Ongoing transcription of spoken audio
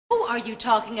Who are you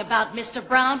talking about, Mr.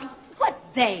 Brown? What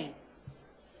they?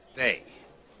 They.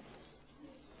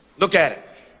 Look at it.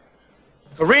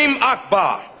 Kareem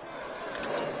Akbar.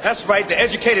 That's right, the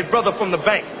educated brother from the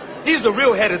bank. He's the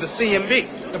real head of the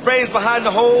CMB, the brains behind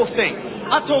the whole thing.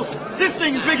 I told you, this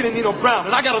thing is bigger than Nino Brown,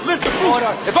 and I gotta listen. Order.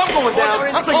 If I'm going down,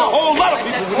 I'm taking a whole lot of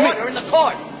people with me. Order in the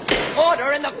court.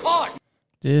 Order in the court.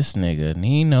 This nigga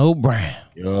Nino Brown.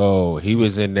 Yo, he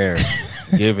was in there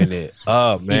giving it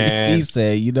up, man. He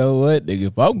said, you know what, nigga,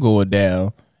 if I'm going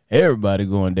down, everybody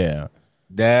going down.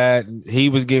 That he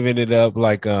was giving it up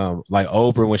like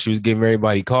Oprah when she was giving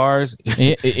everybody cars.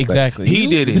 Yeah, exactly. He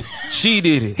did it. She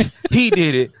did it. He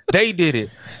did it. They did it.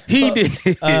 He did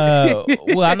it.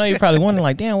 Well, I know you're probably wondering,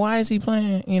 like, damn, why is he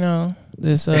playing,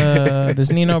 this this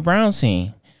Nino Brown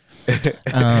scene?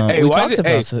 Hey, we talked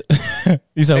about it.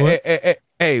 You said what?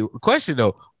 Hey, question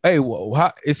though. Hey,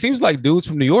 it seems like dudes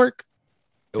from New York.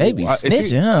 They be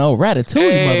snitching, huh? Oh,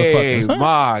 Ratatouille, motherfuckers. Huh?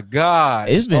 My God.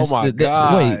 It's been,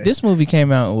 God. Wait, this movie came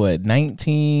out in what,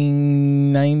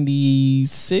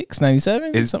 1996,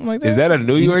 97? Something like that? Is that a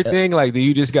New York thing? Like, do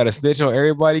you just got to snitch on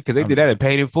everybody? Because they did that in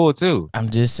Paid in Full, too. I'm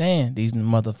just saying, these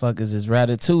motherfuckers is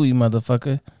Ratatouille,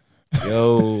 motherfucker.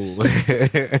 Yo.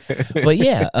 But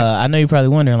yeah, I know you're probably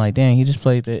wondering, like, damn, he just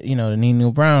played the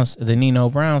Nino Brown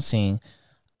scene.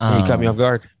 He caught me off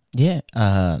guard. Yeah,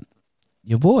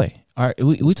 your boy.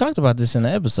 We talked about this in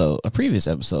a previous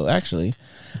episode, actually.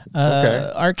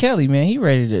 Okay. R. Kelly, man, he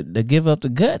ready to give up the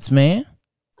guts, man.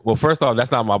 Well, first off,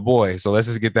 that's not my boy, so let's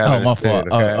just get that. Oh, my fault.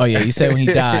 Okay? Oh, yeah, you said when he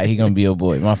died, he gonna be your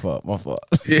boy. My fault.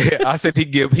 Yeah, I said he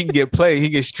can get play, he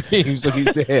get streams, so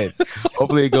he's dead.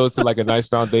 Hopefully, it goes to like a nice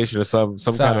foundation or some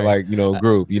kind of like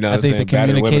group. You know, what I I'm think saying?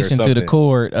 the communication through the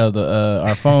cord of the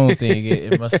our phone thing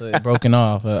it must have broken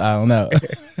off. I don't know.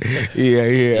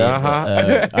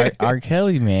 Yeah. R.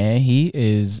 Kelly, man,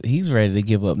 he's ready to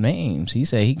give up names. He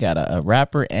said he got a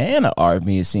rapper and an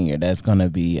R&B singer that's gonna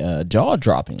be jaw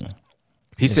dropping.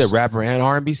 He said rapper and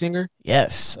R&B singer?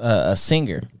 Yes, a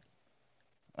singer.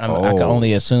 I can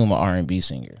only assume an R&B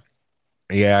singer.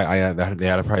 Yeah,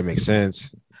 that probably makes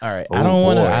sense. All right, I don't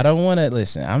want to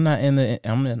listen. I'm not in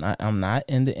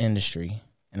the industry,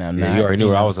 and I'm not. You already knew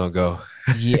where I was gonna go.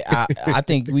 Yeah, I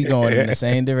think we going in the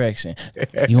same direction.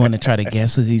 You want to try to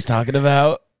guess who he's talking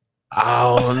about?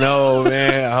 I don't know,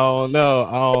 man. I don't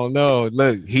know.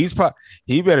 Look, he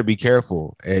better be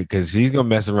careful because he's gonna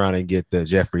mess around and get the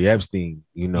Jeffrey Epstein.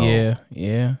 Yeah.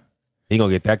 He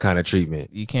gonna get that kind of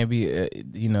treatment. You can't be.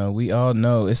 We all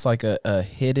know it's like a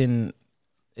hidden.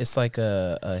 It's like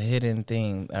a hidden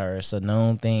thing, or it's a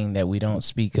known thing that we don't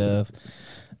speak of.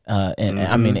 And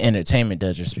I mean, the entertainment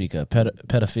doesn't speak of.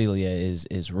 Pedophilia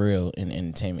is real in the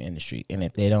entertainment industry, and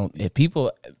if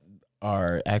people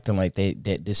are acting like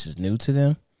that this is new to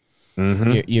them,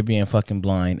 you're being fucking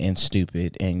blind and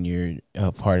stupid, and you're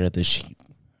a part of the sheep.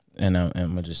 And I'm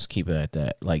gonna just keep it at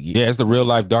that. Like, it's the real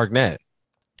life dark net.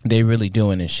 They really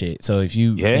doing this shit. So if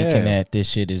you thinking that this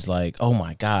shit is like, oh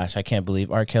my gosh, I can't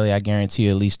believe R. Kelly, I guarantee you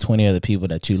at least 20 other people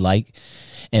that you like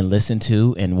and listen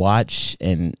to and watch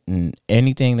and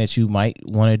anything that you might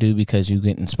want to do because you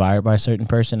get inspired by a certain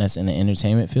person that's in the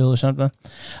entertainment field or something.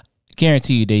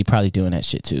 Guarantee you they probably doing that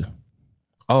shit too.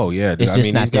 Oh yeah, it's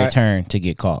just not their turn to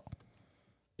get caught.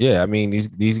 Yeah, I mean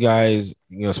these guys,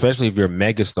 especially if you're a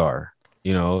megastar,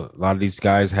 a lot of these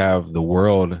guys have the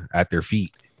world at their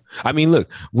feet. I mean, look,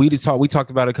 we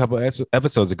talked about a couple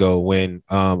episodes ago when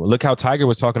look how Tiger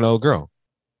was talking to old girl.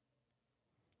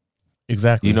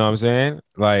 Exactly. You know what I'm saying?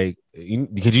 Like,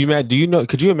 could you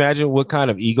imagine what kind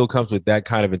of ego comes with that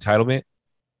kind of entitlement?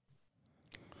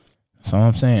 That's all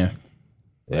I'm saying.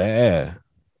 Yeah.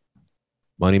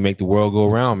 Money make the world go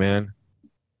around, man.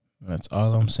 That's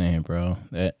all I'm saying, bro.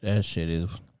 That shit is.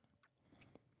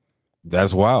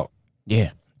 That's wild.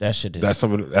 Yeah, that shit is. That's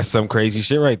some crazy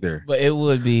shit right there. But it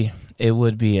would be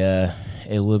R.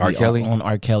 Kelly? on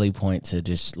R. Kelly point to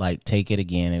just like take it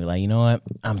again and be like, you know what?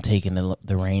 I'm taking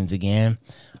the reins again.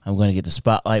 I'm going to get the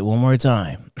spotlight one more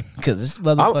time because this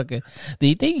motherfucker. Do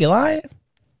you think you're lying?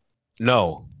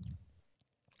 No,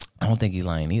 I don't think he's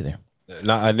lying either.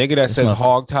 Nah, a nigga that says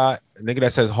hog tie,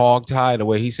 the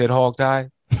way he said hog tie.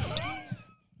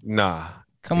 Nah,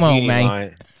 come on, man.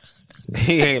 Lying.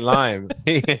 He ain't lying.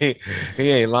 He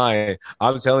ain't lying.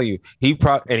 I'm telling you,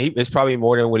 it's probably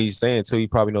more than what he's saying too. He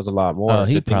probably knows a lot more. Oh,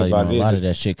 he probably knows a lot of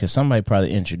that shit because somebody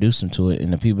probably introduced him to it,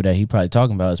 and the people that he probably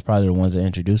talking about is probably the ones that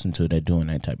introduced him to it that doing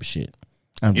that type of shit.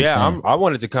 I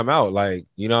wanted to come out, like,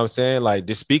 you know what I'm saying, like,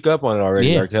 just speak up on it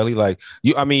already, R. Kelly. Like,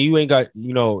 you ain't got,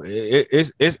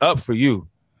 it's up for you.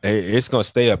 It's gonna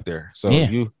stay up there. So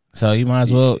you might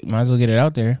as well get it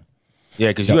out there. Yeah,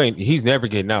 because he's never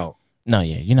getting out. No,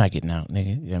 yeah, you're not getting out,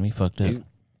 nigga. You got me fucked up.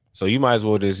 So you might as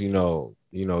well just,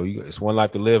 it's one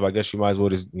life to live. I guess you might as well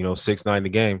just, 6-9 the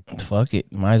game. Fuck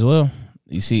it, might as well.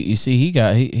 You see,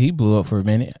 he blew up for a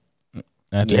minute.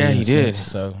 Yeah, he did.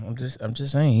 So I'm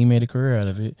just saying, he made a career out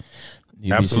of it.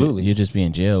 Absolutely, you just be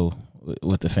in jail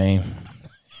with the fame.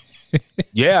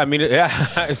 Yeah, I mean,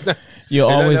 it's not, you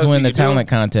always win the talent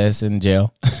contest in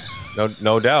jail.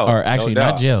 No doubt. Or actually,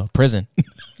 not jail, prison.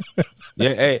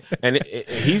 Yeah, hey, and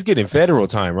he's getting federal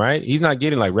time, right? He's not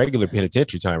getting like regular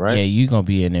penitentiary time, right? Yeah, you gonna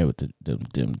be in there with them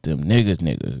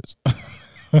niggas.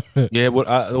 Yeah,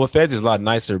 well, feds is a lot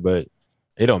nicer, but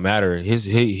it don't matter.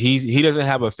 He doesn't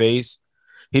have a face.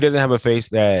 He doesn't have a face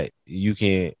that you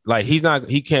can like.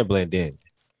 He can't blend in.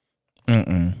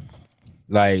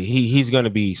 Like he's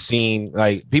gonna be seen.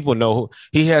 Like people know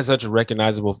he has such a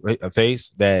recognizable face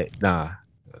that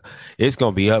it's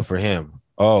gonna be up for him.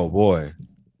 Oh boy.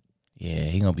 Yeah,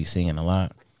 he gonna be singing a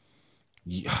lot.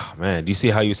 Yeah, man, do you see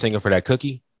how you singing for that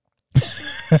cookie?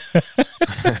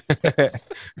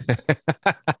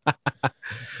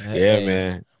 Yeah,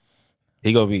 man.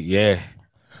 He gonna be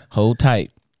Hold tight.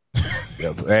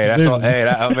 Hey, that's all. Hey,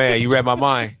 man, you read my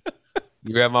mind.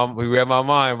 You read my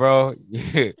mind, bro.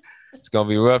 It's gonna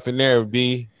be rough in there,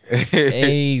 B.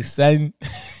 Hey, son,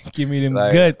 give me them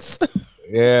guts.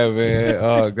 Yeah, man.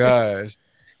 Oh gosh.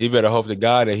 He better hope to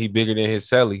God that he bigger than his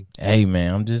celly. Hey,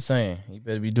 man, I'm just saying. He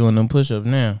better be doing them push-ups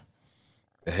now.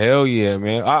 Hell yeah,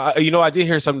 man. I did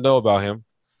hear something though about him.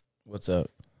 What's up?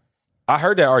 I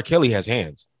heard that R. Kelly has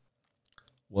hands.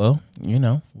 Well,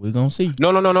 we're gonna see.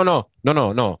 No.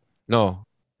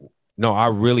 I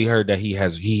really heard that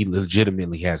he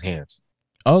legitimately has hands.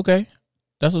 Okay.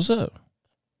 That's what's up.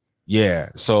 Yeah.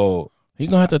 So he's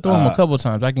gonna have to throw him a couple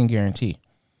times, I can guarantee.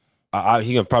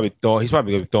 He's probably gonna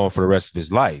be throwing for the rest of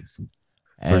his life.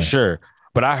 For sure.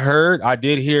 But I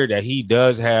did hear that he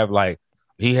does have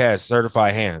he has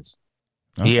certified hands.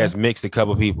 Okay. He has mixed a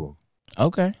couple people.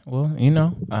 Okay. Well,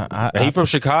 he from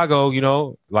Chicago,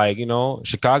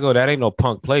 Chicago, that ain't no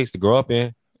punk place to grow up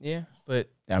in. Yeah, but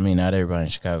I mean not everybody in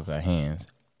Chicago got hands.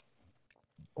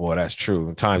 Well, that's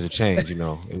true. Times have changed,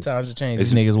 Times have changed.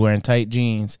 These niggas wearing tight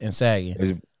jeans and sagging.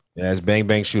 It's bang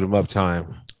bang shoot 'em up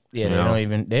time. Yeah,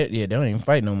 they don't even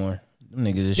fight no more. Them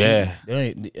niggas is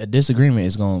shooting. A disagreement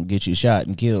is gonna get you shot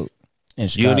and killed in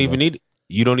Chicago.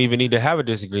 You don't even need to have a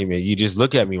disagreement. You just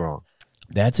look at me wrong.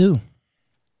 That too.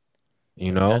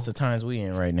 That's the times we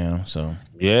in right now. So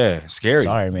yeah, scary.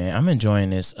 Sorry, man. I'm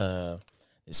enjoying this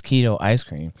keto ice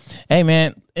cream. Hey,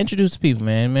 man, introduce the people,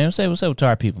 man. Man, say what's up to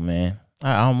our people, man.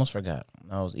 I almost forgot.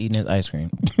 I was eating this ice cream.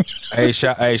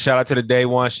 Shout out to the day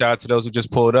one. Shout out to those who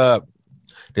just pulled up.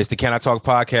 It's the Can I Talk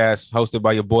podcast, hosted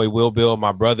by your boy Will Bill,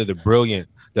 my brother, the brilliant,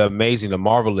 the amazing, the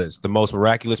marvelous, the most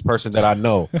miraculous person that I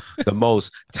know, the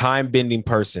most time-bending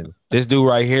person. This dude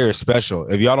right here is special.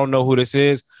 If y'all don't know who this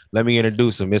is, let me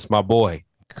introduce him. It's my boy.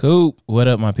 Coop. What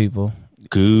up, my people?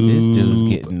 Coop. This dude's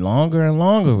getting longer and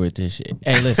longer with this shit.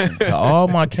 Hey, listen, to all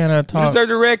my Can I Talk... You deserve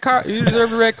the red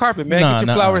carpet, man. Get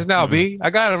your flowers now, B. I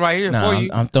got them right here for you.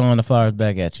 I'm throwing the flowers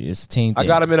back at you. It's a team thing. I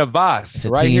got them in a vase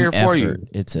right here for you.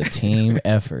 It's a team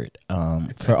effort.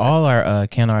 For all our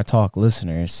Can I Talk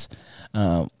listeners,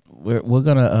 we're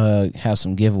gonna have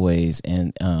some giveaways,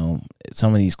 and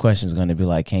some of these questions are gonna be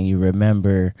like, can you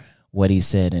remember what he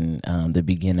said in the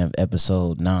beginning of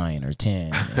episode 9 or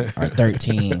 10 or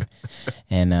 13?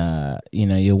 And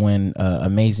you'll win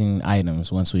amazing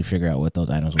items once we figure out what those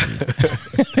items will be.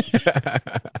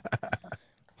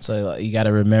 So you got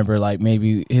to remember,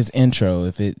 maybe his intro,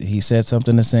 if he said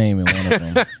something the same in one of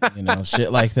them,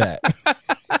 shit like that.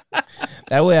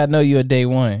 That way I know you're day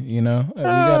one, we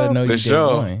got to know you're day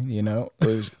one,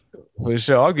 For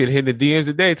sure. I'll get hit in the DMs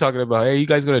today talking about, hey, you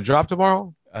guys going to drop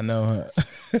tomorrow? I know,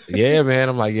 huh? Yeah, man.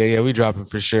 I'm like, yeah, we dropping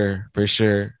for sure. For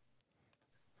sure.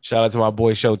 Shout out to my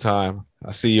boy Showtime.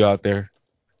 I see you out there.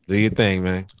 Do your thing,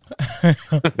 man.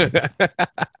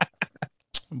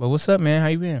 But what's up, man? How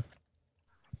you been?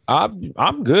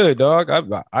 I'm good, dog.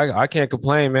 I can't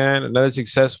complain, man. Another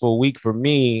successful week for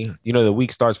me. The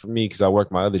week starts for me because I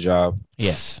work my other job.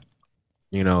 Yes.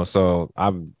 So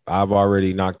I've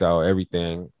already knocked out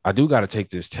everything. I do got to take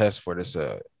this test for this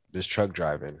truck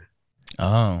driving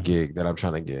gig that I'm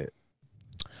trying to get.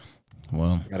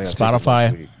 Well,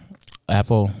 Spotify,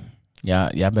 Apple, y'all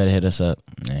better hit us up,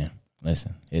 man.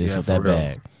 Listen, hit us with that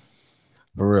bag.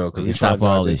 For real, because we stop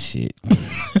all this shit.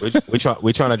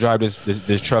 we trying to drive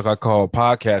this truck I call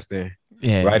podcasting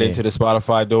into the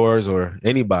Spotify doors or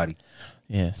anybody.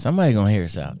 Yeah, somebody gonna hear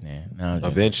us out, man.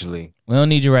 Eventually. We don't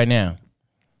need you right now.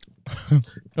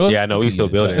 Yeah, I know. We still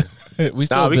building. We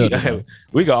still building.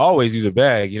 We can always use a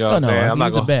bag. You know what I'm saying? I'm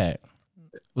not gonna use a bag.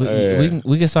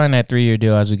 We can sign that 3-year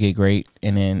deal as we get great,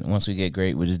 and then once we get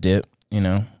great, we just dip. You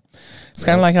know, it's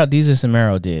kind of like how Desus and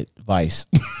Mero did Vice.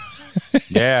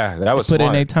 Yeah, that was put smart.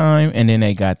 in their time, and then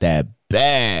they got that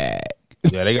bag.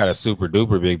 Yeah, they got a super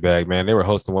duper big bag, man. They were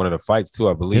hosting one of the fights too,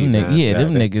 I believe.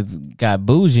 Them niggas got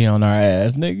bougie on our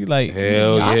ass, nigga. Like,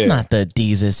 hell yeah. I'm not the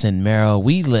Desus and Mero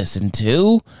we listen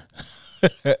to.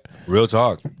 Real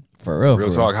talk. For real.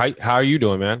 Real talk. How are you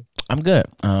doing, man? I'm good.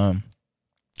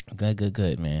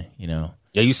 Good, man. You know.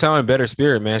 Yeah, you sound in better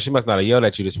spirit, man. She must not have yelled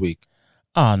at you this week.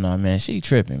 Oh no, man, she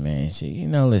tripping, man.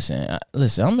 Listen.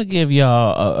 I'm gonna give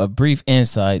y'all a brief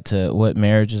insight to what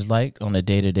marriage is like on a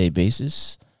day-to-day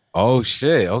basis. Oh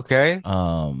shit. Okay.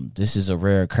 This is a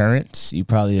rare occurrence. You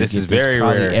probably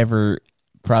rare.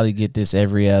 Probably get this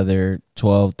every other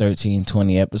 12, 13,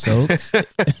 20 episodes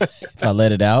if I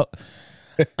let it out.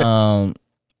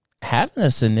 Having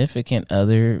a significant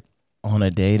other on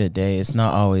a day-to-day, it's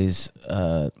not always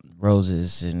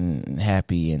roses and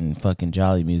happy and fucking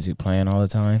jolly music playing all the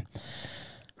time.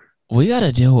 We got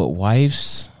to deal with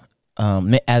wives.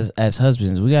 As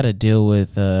husbands, we got to deal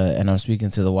with, and I'm speaking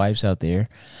to the wives out there.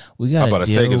 We got to. I'm about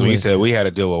to say, because when you said we had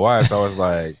to deal with wives, I was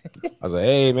like,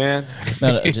 hey man.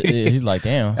 No, he's like,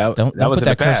 damn, that don't was put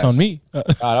that curse on me.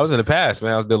 That was in the past,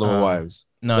 man. I was dealing with wives.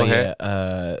 No,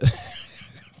 yeah.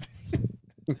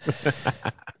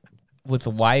 With the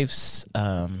wives,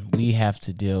 we have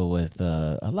to deal with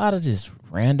a lot of just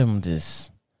random,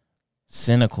 just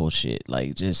cynical shit,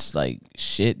 like just like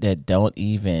shit that don't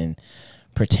even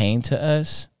pertain to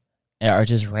us, or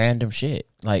just random shit.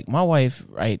 Like my wife,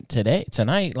 right,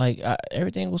 tonight, like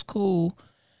everything was cool,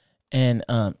 and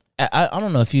I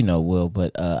don't know if you know, Will,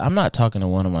 but I'm not talking to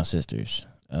one of my sisters.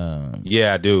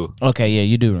 Yeah, I do. Okay, yeah,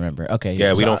 you do remember. Okay,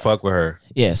 yeah, we don't fuck with her.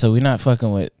 Yeah, so we're not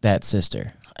fucking with that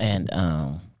sister, and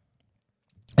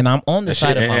I'm on the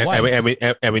side of my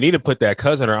wife, and we need to put that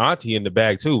cousin or auntie in the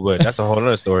bag too. But that's a whole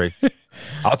other story.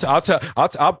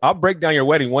 I'll break down your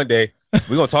wedding one day.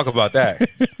 We're gonna talk about that.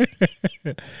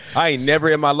 I ain't never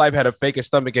in my life had a fake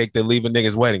stomach ache to leave a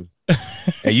nigga's wedding,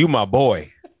 and you my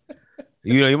boy.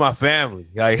 You know, you my family.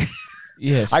 Like,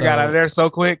 yeah, I got out of there so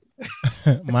quick.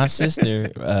 My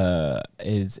sister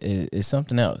is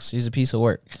something else. She's a piece of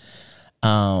work.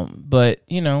 But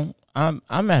you know, I'm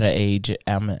at an age,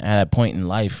 I'm at a point in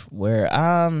life where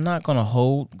I'm not gonna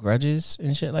hold grudges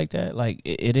and shit like that. Like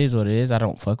it is what it is. I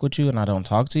don't fuck with you and I don't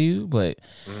talk to you. But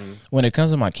when it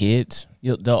comes to my kids,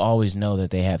 they'll always know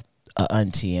that they have a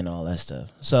auntie and all that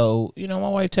stuff. So you know, my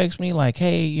wife texts me like,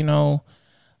 "Hey, you know,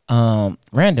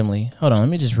 randomly, hold on, let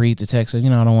me just read the text. So, you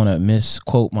know, I don't want to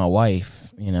misquote my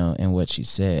wife, you know, and what she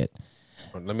said."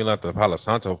 Let me let the Palo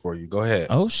Santo for you. Go ahead.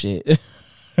 Oh shit.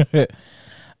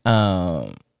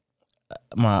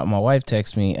 My wife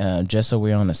texted me just so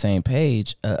we're on the same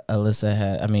page.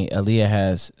 Aaliyah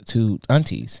has 2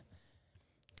 aunties.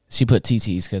 She put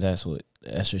TTs because that's what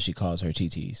she calls her,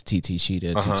 TTs. TT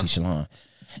Sheeta, TT Shalon.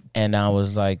 And I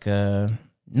was like,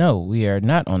 no, we are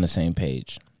not on the same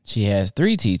page. She has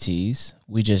 3 TTs.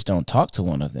 We just don't talk to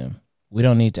one of them. We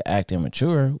don't need to act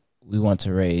immature. We want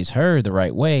to raise her the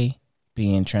right way.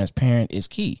 Being transparent is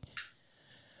key.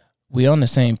 We on the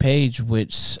same page,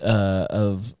 which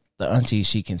of the auntie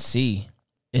she can see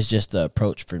is just the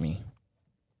approach for me.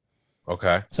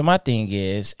 Okay. So my thing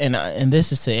is, and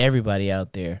this is to everybody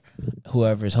out there,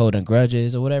 whoever's holding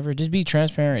grudges or whatever, just be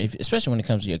transparent, especially when it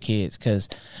comes to your kids, because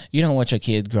you don't want your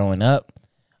kids growing up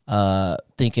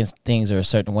thinking things are a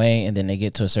certain way, and then they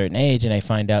get to a certain age and they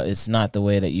find out it's not the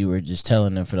way that you were just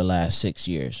telling them for the last 6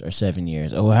 years or 7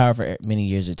 years or however many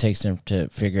years it takes them to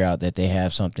figure out that they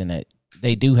have something that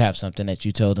they do have something that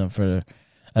you told them for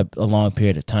a long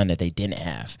period of time that they didn't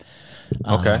have.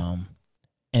 Okay.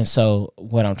 And so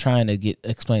what I'm trying to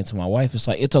explain to my wife is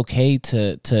like, it's okay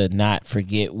to not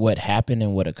forget what happened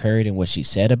and what occurred and what she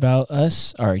said about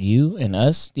us or you and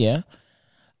us. Yeah.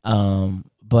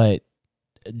 But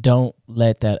don't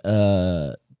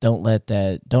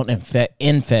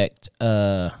infect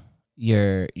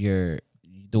your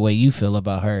the way you feel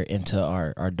about her into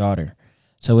our daughter.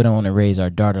 So we don't want to raise our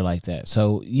daughter like that.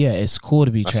 So yeah, it's cool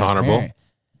to be transparent. Honorable.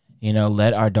 You know,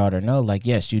 let our daughter know, like,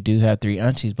 yes, you do have 3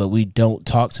 aunties, but we don't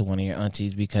talk to one of your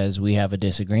aunties because we have a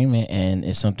disagreement, and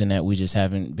it's something that we just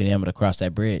haven't been able to cross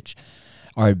that bridge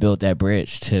or build that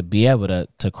bridge to be able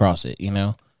to cross it, you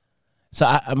know? So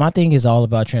my thing is all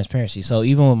about transparency. So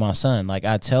even with my son, like,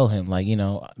 I tell him, like, you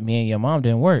know, me and your mom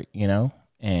didn't work, you know,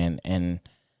 and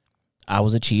I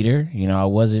was a cheater, you know, I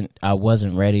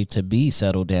wasn't ready to be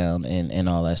settled down and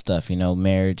all that stuff, you know,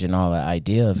 marriage and all that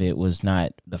idea of it was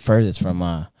not the furthest from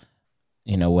my,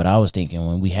 you know, what I was thinking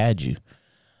when we had you.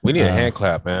 We need a hand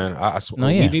clap, man. No,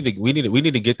 yeah. we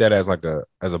need to get that as like a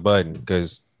button,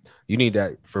 because you need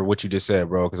that for what you just said,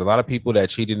 bro. Because a lot of people that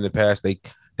cheated in the past,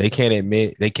 they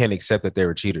can't accept that they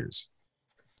were cheaters.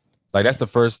 Like that's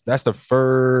the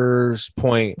first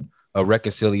point of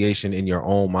reconciliation in your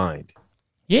own mind.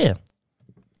 Yeah.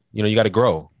 You know, you got to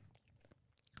grow.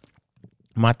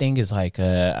 My thing is like,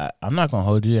 I'm not gonna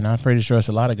hold you, and I'm pretty sure it's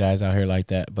a lot of guys out here like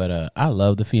that. But I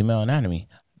love the female anatomy.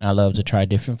 I love to try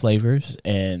different flavors,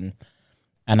 and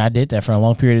I did that for a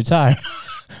long period of time.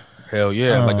 Hell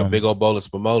yeah, like a big old bowl of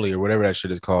spumoni or whatever that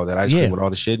shit is called. That ice cream with all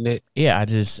the shit in it. Yeah,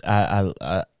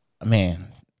 man,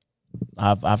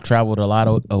 I've traveled a lot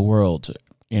of worlds.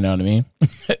 You know what I mean?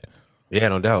 Yeah,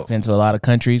 no doubt. Been to a lot of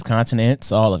countries,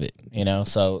 continents, all of it. You know,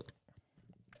 so.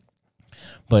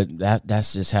 But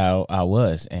that's just how I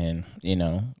was, and you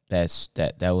know that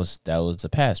was the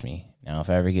past me. Now, if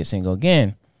I ever get single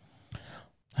again,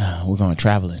 we're going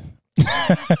traveling.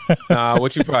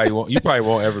 What you probably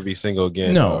won't ever be single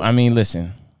again. No, dog. I mean,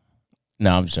 listen.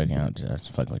 No, I'm just joking. I'm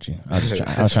just fucking with you. I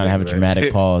was trying to have a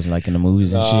dramatic pause, like in the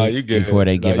movies and shit, before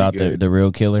they give out the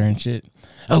real killer and shit.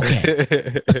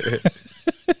 Okay,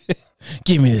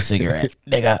 give me the cigarette,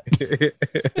 nigga.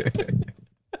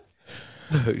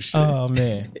 Oh, shit. Oh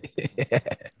man.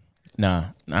 Nah,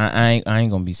 I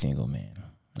ain't gonna be single, man.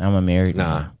 I'm a married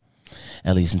man.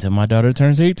 At least until my daughter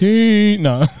turns 18.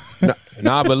 Nah.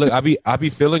 Nah, but look, I be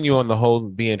feeling you on the whole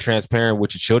being transparent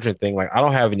with your children thing. Like, I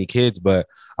don't have any kids, but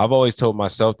I've always told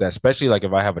myself that, especially like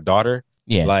if I have a daughter,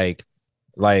 like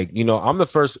you know, I'm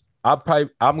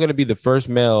gonna be the first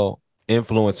male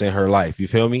influence in her life. You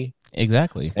feel me?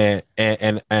 Exactly.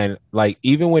 And like,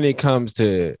 even when it comes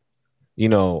to, you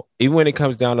know, even when it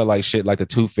comes down to like shit like the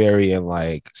Tooth Fairy and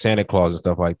like Santa Claus and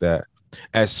stuff like that,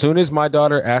 as soon as my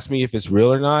daughter asks me if it's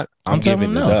real or not, I'm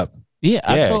giving it up. Yeah,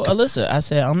 I told Alyssa, I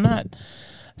said, I'm not.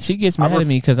 She gets mad at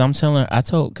me because I'm telling her,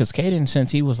 because Caden,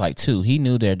 since he was like 2, he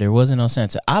knew that there wasn't no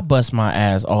Santa. I bust my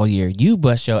ass all year. You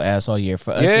bust your ass all year.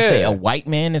 For us to say a white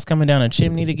man is coming down a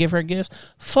chimney to give her gifts,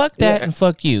 fuck that and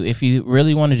fuck you if you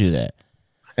really want to do that.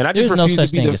 And there's no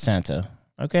such thing as Santa.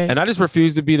 Okay. And I just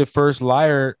refuse to be the first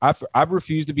liar. I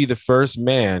refuse to be the first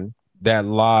man that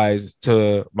lies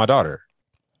to my daughter.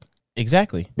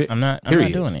 Exactly. I'm not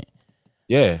doing it.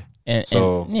 Yeah. And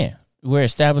we're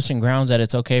establishing grounds that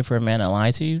it's okay for a man to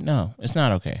lie to you. No, it's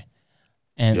not okay.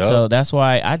 And so that's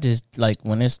why I just, like,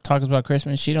 when it's talks about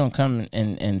Christmas, she don't come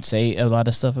and say a lot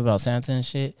of stuff about Santa and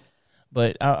shit.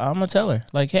 But I'm gonna tell her,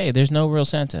 like, hey, there's no real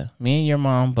Santa. Me and your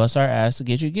mom bust our ass to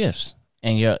get you gifts.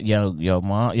 And your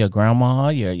mom, your grandma,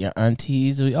 your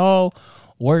aunties, we all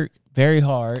work very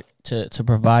hard to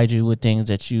provide you with things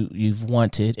that you've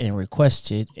wanted and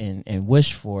requested and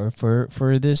wished for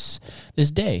this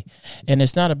day. And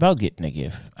it's not about getting a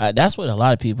gift. That's what a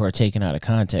lot of people are taking out of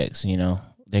context. You know,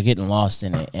 they're getting lost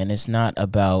in it, and it's not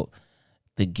about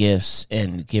the gifts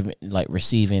and giving, like,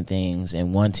 receiving things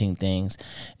and wanting things.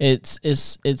 It's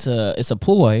a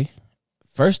ploy,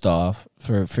 first off,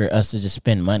 for us to just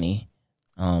spend money.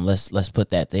 Let's put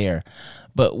that there,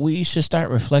 but we should start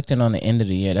reflecting on the end of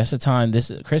the year. That's the time.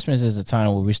 Christmas is a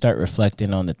time where we start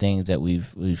reflecting on the things that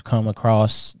we've come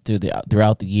across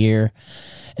throughout the year,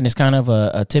 and it's kind of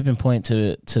a tipping point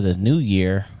to the new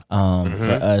year.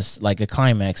 For us, like a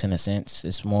climax in a sense.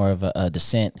 It's more of a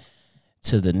descent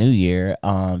to the new year,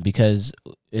 because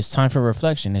it's time for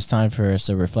reflection. It's time for us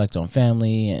to reflect on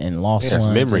family and lost ones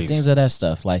and things of that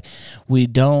stuff. Like,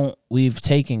 we've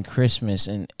taken Christmas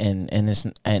and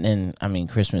I mean,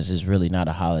 Christmas is really not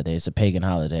a holiday. It's a pagan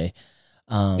holiday.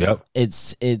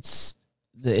 It's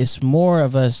more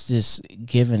of us just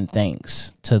giving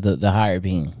thanks to the higher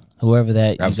being, whoever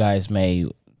that you guys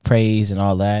may praise and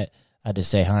all that. I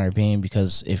just say higher being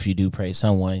because if you do praise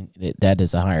someone, that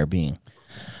is a higher being.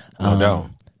 No.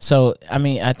 So, I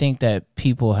mean, I think that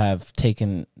people have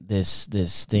taken this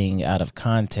thing out of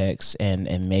context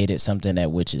and made it something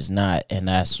that which is not. And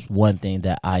that's one thing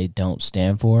that I don't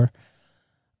stand for.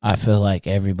 I feel like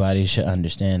everybody should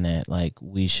understand that, like,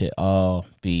 we should all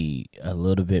be a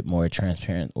little bit more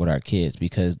transparent with our kids,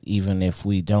 because even if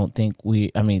we think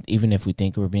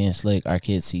we're being slick, our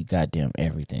kids see goddamn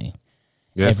everything.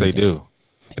 Yes, everything. They do.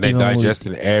 And they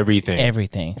digesting everything.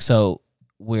 Everything. So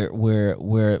we're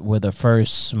the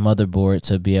first motherboard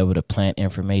to be able to plant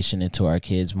information into our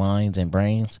kids' minds and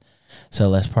brains. So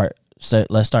let's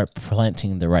start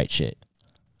planting the right shit.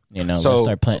 You know, let's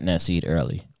start planting that seed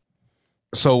early.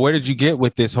 So where did you get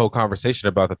with this whole conversation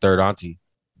about the third auntie?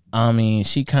 I mean,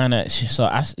 you heard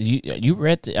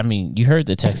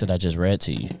the text that I just read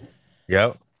to you.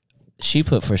 Yep. She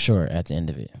put for sure at the end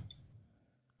of it.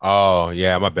 Oh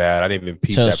yeah, my bad. I didn't even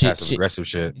peep that passive aggressive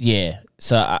shit. Yeah.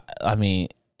 So I mean,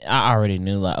 I already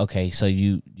knew, like, okay, so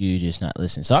you just not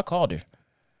listening. So I called her.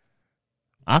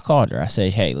 I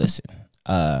said, hey, listen,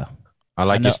 I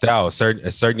like your style.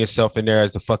 Asserting yourself in there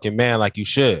as the fucking man, like you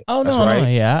should. Oh, that's no, right. no,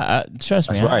 yeah. Trust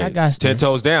me. That's right. I got 10 this.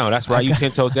 toes down. That's right. You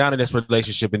 10 toes down in this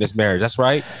relationship, in this marriage. That's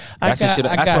right. That's what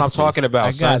I'm talking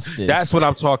about, son. That's what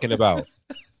I'm talking about.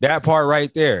 That part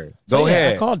right there. Go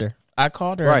ahead. I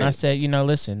called her and I said,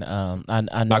 listen, I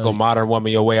know. Not gonna modern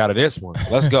woman your way out of this one.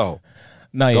 Let's go.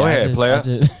 Go ahead,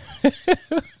 player.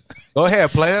 Go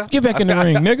ahead, player. Get back in the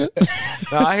ring, nigga.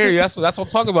 No, I hear you. That's what I'm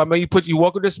talking about, man. You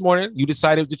woke up this morning. You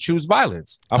decided to choose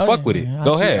violence. I fuck with it.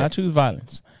 Go ahead. I choose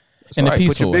violence. That's in right. the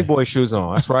peaceful Put your big boy shoes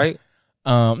on. That's right.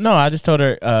 No, I just told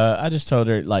her,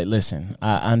 like, listen,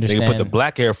 I understand. Nigga put the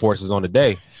black Air Forces on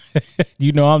today.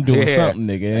 I'm doing something,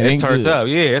 nigga. It's turned up.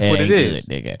 Yeah, that's what it is.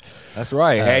 Good, nigga. That's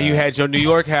right. And you had your New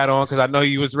York hat on because I know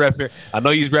you was repping. I know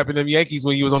you was repping them Yankees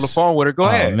when you was on the phone with her. Go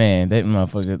ahead. Man, that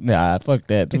motherfucker. Nah, fuck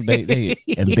that. They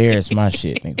embarrass my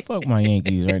shit, nigga. Fuck my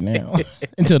Yankees right now.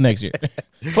 Until next year.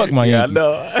 Fuck my Yankees.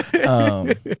 I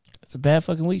know. It's a bad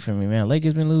fucking week for me, man.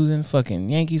 Lakers been losing. Fucking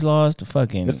Yankees lost. The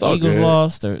fucking Eagles good.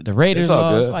 lost. The Raiders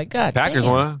lost. Good. Like, God Packers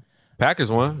damn. won. Packers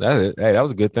won. That's it. Hey, that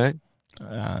was a good thing.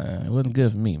 It wasn't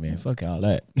good for me, man. Fuck all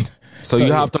that. So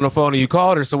you hopped on the phone and you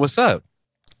called her. So what's up?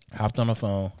 Hopped on the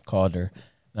phone, called her,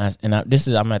 I'm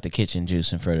at the kitchen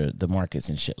juicing for the markets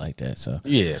and shit like that. So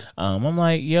yeah, I'm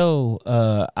like, yo,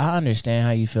 I understand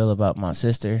how you feel about my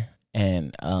sister,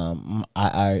 and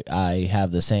I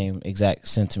have the same exact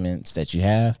sentiments that you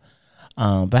have.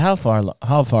 But how far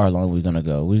along are we gonna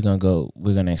go?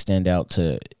 We're gonna extend out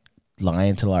to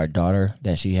lying to our daughter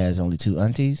that she has only 2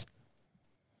 aunties.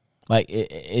 Like,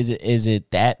 is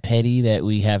it that petty that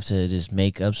we have to just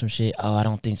make up some shit? Oh, I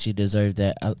don't think she deserved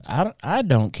that. I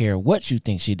don't care what you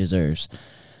think she deserves.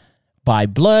 By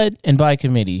blood and by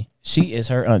committee, she is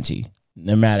her auntie,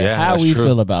 no matter how we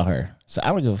feel about her. So I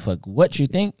don't give a fuck what you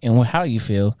think and how you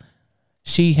feel.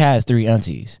 She has 3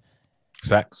 aunties.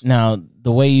 Facts. Now,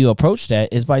 the way you approach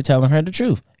that is by telling her the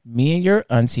truth. Me and your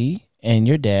auntie and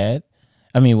your dad,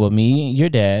 me and your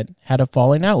dad had a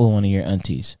falling out with one of your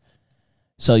aunties.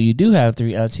 So you do have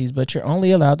 3 aunties, but you're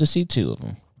only allowed to see 2 of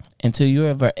them until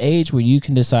you're of an age where you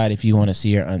can decide if you want to see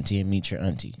your auntie and meet your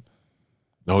auntie.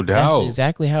 No doubt. That's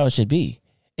exactly how it should be.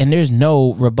 And there's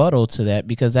no rebuttal to that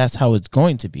because that's how it's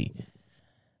going to be.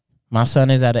 My son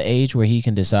is at an age where he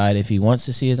can decide if he wants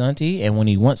to see his auntie, and when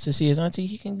he wants to see his auntie,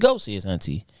 he can go see his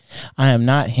auntie. I am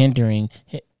not hindering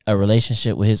a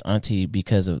relationship with his auntie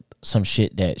because of some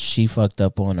shit that she fucked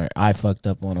up on or I fucked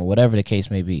up on or whatever the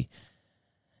case may be.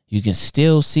 You can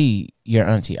still see your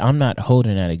auntie. I'm not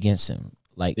holding that against him.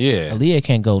 Like, Aaliyah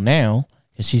can't go now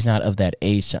because she's not of that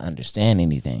age to understand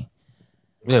anything.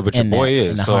 Yeah, but your boy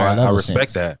is, so I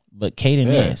respect that. But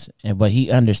Caden is, but he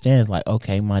understands. Like,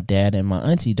 okay, my dad and my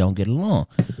auntie don't get along,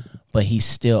 but he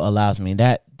still allows me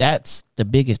that. That's the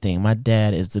biggest thing. My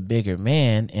dad is the bigger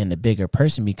man and the bigger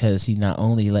person because he not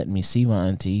only let me see my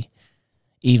auntie,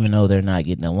 even though they're not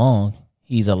getting along.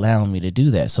 He's allowing me to do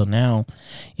that. So now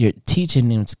you're teaching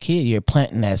them kid, you're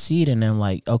planting that seed in them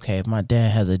like, okay, if my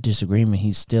dad has a disagreement,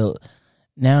 he's still,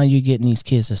 now you're getting these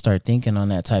kids to start thinking on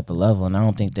that type of level. And I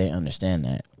don't think they understand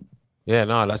that. Yeah,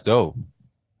 no, that's dope.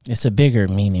 It's a bigger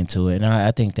meaning to it. And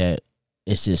I think that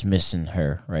it's just missing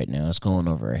her right now. It's going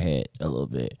over her head a little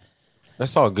bit.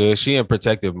 That's all good. She in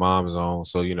protective mom zone,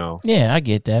 so Yeah, I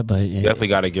get that, but definitely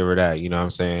got to give her that. You know what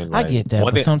I'm saying? Like, I get that,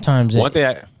 but sometimes one thing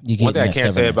I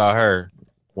can't say about her.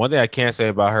 One thing I can't say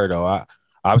about her though,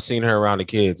 I've seen her around the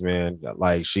kids, man.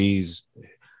 Like she's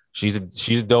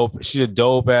a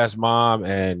dope ass mom,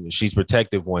 and she's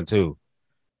protective one too.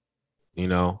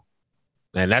 And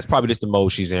that's probably just the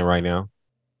mode she's in right now.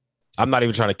 I'm not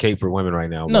even trying to cape for women right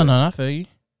now. No, I feel you.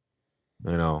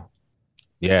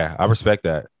 Yeah, I respect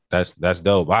that. That's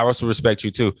dope. I also respect you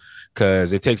too,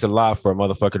 because it takes a lot for a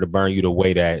motherfucker to burn you the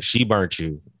way that she burnt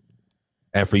you,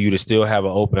 and for you to still have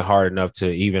an open heart enough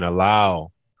to even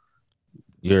allow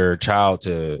your child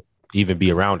to even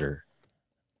be around her.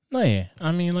 No, yeah.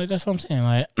 Like, that's what I'm saying.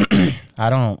 Like,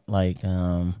 I don't like.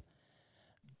 I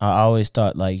always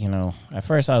thought like, at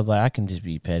first I was like, I can just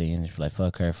be petty and just be like,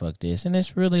 fuck her, fuck this, and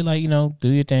it's really like, do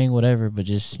your thing, whatever. But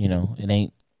just it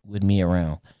ain't with me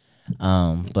around.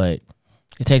 But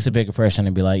it takes a bigger person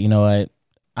to be like, you know what?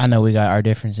 I know we got our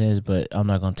differences, but I'm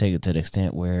not gonna take it to the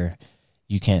extent where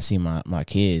you can't see my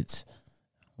kids.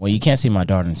 Well, you can't see my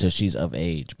daughter until she's of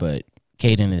age, but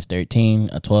Caden is 13,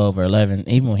 12, or 11.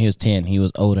 Even when he was 10, he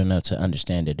was old enough to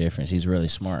understand the difference. He's really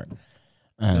smart.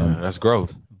 That's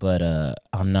growth. But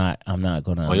I'm not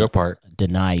gonna on your part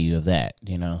deny you of that.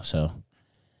 So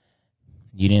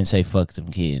You didn't say fuck them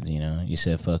kids, you know. You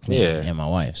said fuck me and my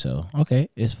wife. So okay,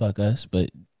 it's fuck us, but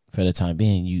for the time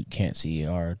being, you can't see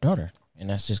our daughter, and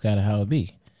that's just gotta how it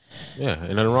be. Yeah,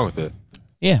 ain't nothing wrong with that.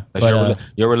 Yeah, that's but,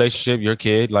 your relationship, your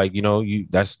kid. Like you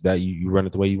run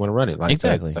it the way you want to run it. Like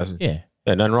exactly. Yeah,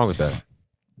 nothing wrong with that.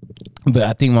 But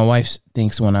I think my wife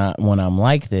thinks when I'm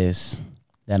like this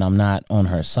that I'm not on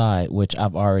her side, which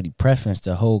I've already prefaced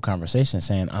the whole conversation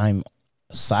saying I'm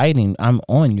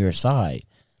on your side.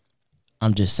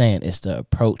 I'm just saying it's the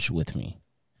approach with me.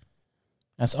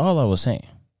 That's all I was saying.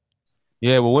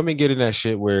 Yeah, well, women get in that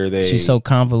shit where she's so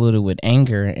convoluted with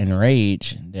anger and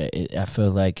rage that I feel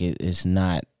like it's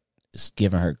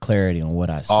giving her clarity on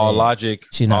what I said. All logic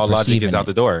is out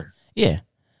the door. Yeah,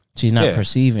 she's not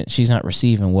perceiving. She's not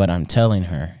receiving what I'm telling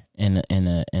her in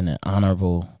an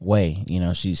honorable way. You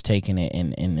know, she's taking it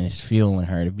and it's fueling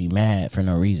her to be mad for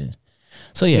no reason.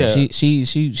 So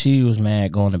she was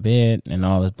mad going to bed and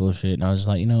all this bullshit, and I was just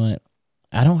like, you know what?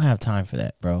 I don't have time for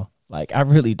that, bro. Like, I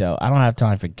really don't. I don't have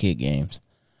time for kid games.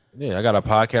 Yeah, I got a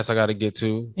podcast I got to get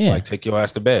to. Yeah. Like, take your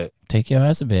ass to bed. Take your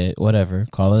ass to bed. Whatever.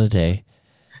 Call it a day.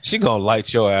 She gonna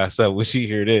light your ass up when she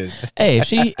hear this. Hey,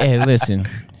 listen,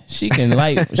 she can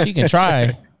try. She can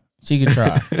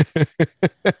try.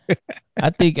 I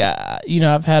think,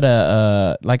 I've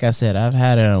had like I said, I've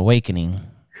had an awakening.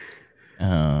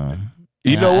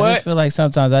 You know what? I just feel like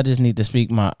sometimes I just need to speak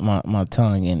my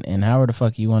tongue, and however the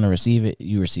fuck you want to receive it,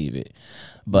 you receive it.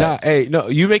 But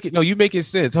you making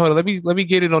sense. Hold on, let me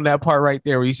get in on that part right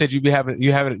there where you said you're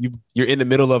in the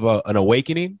middle of an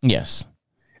awakening. Yes.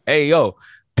 Hey, yo,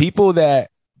 people that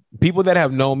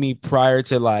have known me prior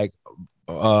to like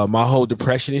my whole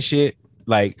depression and shit,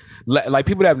 like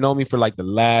people that have known me for like the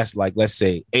last, like, let's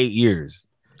say 8 years.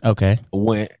 Okay.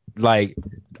 When like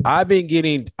I've been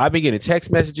getting text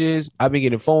messages, I've been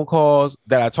getting phone calls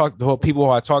that I talk to people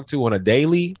who I talk to on a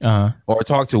daily or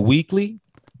talk to weekly,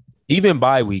 even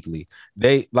bi-weekly.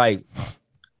 They like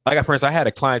for instance, I had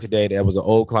a client today that was an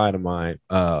old client of mine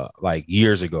like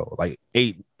years ago, probably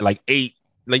like 8,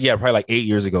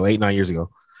 9 years ago.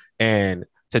 And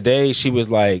today she was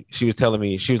telling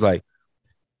me, she was like,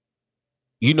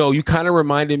 you know, you kind of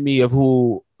reminded me of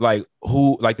who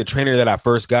the trainer that I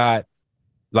first got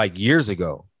like years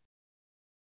ago.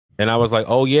 And I was like,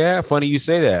 oh yeah, funny you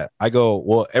say that. I go,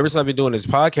 well, ever since I've been doing this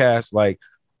podcast, like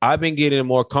I've been getting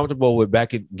more comfortable with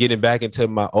getting back into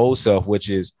my old self, which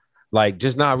is like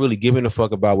just not really giving a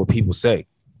fuck about what people say.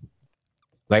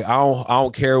 Like I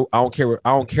don't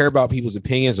care about people's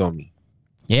opinions on me.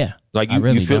 Yeah. Like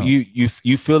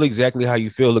you feel exactly how you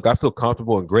feel. Look, I feel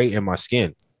comfortable and great in my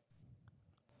skin.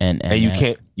 And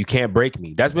you can't break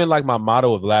me. That's been like my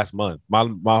motto of last month. My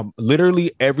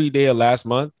literally every day of last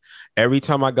month, every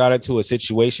time I got into a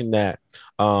situation that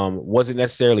wasn't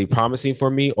necessarily promising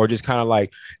for me, or just kind of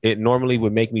like it normally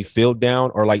would make me feel down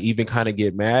or like even kind of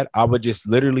get mad, I would just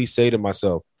literally say to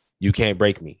myself, you can't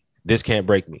break me. This can't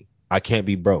break me. I can't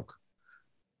be broke.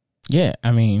 Yeah,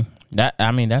 I mean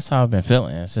that's how I've been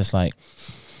feeling. It's just like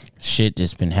shit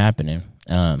just been happening.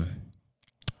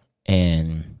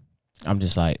 And I'm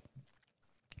just like,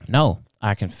 no,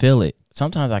 I can feel it.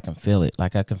 Sometimes I can feel it.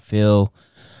 Like I can feel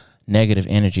negative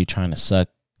energy trying to suck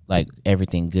like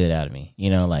everything good out of me. You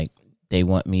know, like they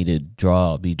want me to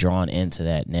be drawn into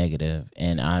that negative.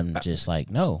 And I'm just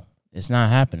like, no, it's not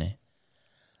happening.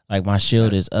 Like my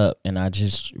shield is up, and I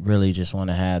just really just want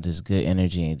to have this good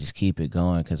energy and just keep it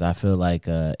going, because I feel like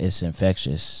it's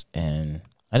infectious, and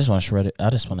I just want to shred it. I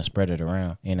just want to spread it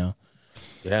around, you know?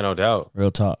 Yeah, no doubt.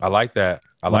 Real talk. I like that.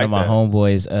 One of my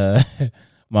homeboys,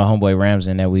 my homeboy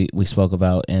Ramsden that we spoke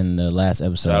about in the last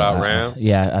episode. Shout out Ram.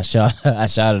 I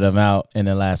shouted him out in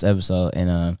the last episode,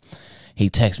 and he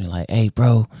texted me like, "Hey,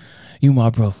 bro, you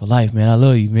my bro for life, man. I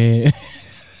love you, man."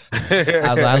 I was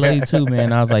like, "I love you too,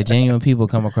 man." I was like, genuine people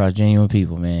come across genuine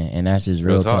people, man, and that's just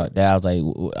real talk. That I was like,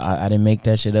 I didn't make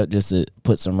that shit up just to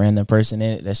put some random person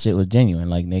in it. That shit was genuine.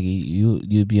 Like, nigga,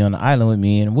 you'd be on the island with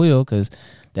me and Will, because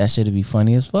that shit'd be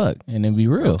funny as fuck, and it'd be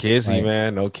real. No kizzy, like,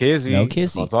 man. No kizzy. No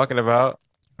kizzy. That's what I'm talking about.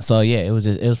 So yeah, it was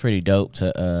pretty dope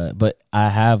to. But I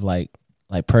have like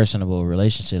personable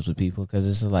relationships with people, because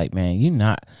it's like, man,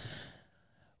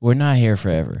 we're not here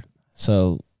forever.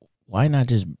 So why not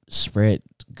just spread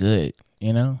good?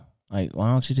 You know, like, why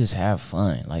don't you just have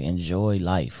fun? Like, enjoy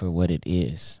life for what it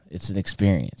is. It's an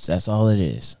experience. That's all it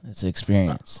is. It's an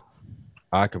experience.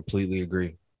 I completely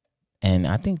agree. And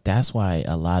I think that's why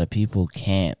a lot of people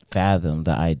can't fathom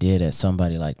the idea that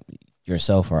somebody like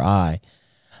yourself or I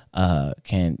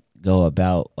can go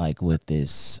about like with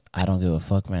this I don't give a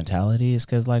fuck mentality, is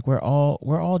because like we're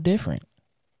all different.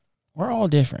 We're all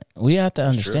different. We have to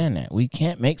understand that. We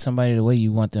can't make somebody the way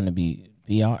you want them to be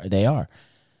They are.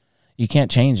 You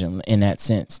can't change them in that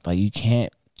sense. Like, you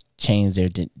can't change their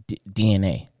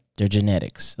DNA, their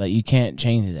genetics. Like, you can't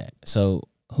change that. So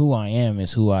who I am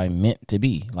is who I'm meant to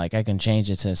be. Like, I can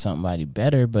change it to somebody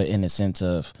better, but in the sense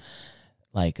of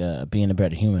like being a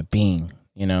better human being,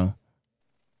 you know?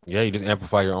 Yeah, you just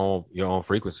amplify your own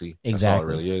frequency. Exactly. That's all it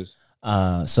really is.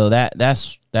 So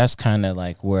that's kind of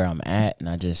like where I'm at, and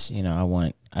I just, you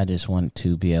know, I just want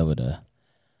to be able to,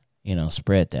 you know,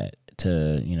 spread that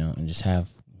to, you know, and just have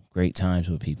great times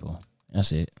with people.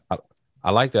 That's it.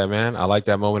 I like that, man. I like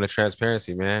that moment of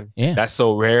transparency, man. Yeah. That's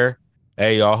so rare.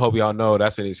 Hey, y'all, hope y'all know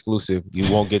that's an exclusive.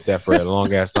 You won't get that for a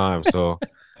long ass time. So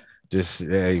just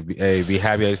be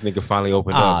happy this nigga finally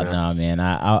opened up. Man. No, man.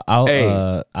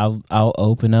 I'll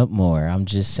open up more. I'm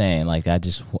just saying, like, I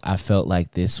felt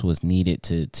like this was needed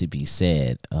to be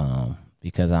said,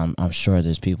 because I'm sure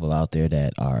there's people out there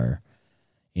that are,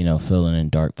 you know, feeling in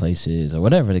dark places or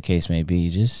whatever the case may be.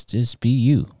 Just be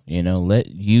you, you know, let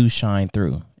you shine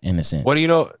through, in a sense. What do you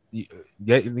know?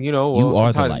 Yeah, you know, you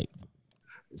are the light.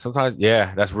 Sometimes,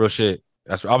 yeah, that's real shit.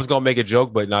 I was gonna make a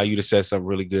joke, but now you just said something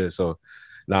really good. So,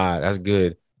 that's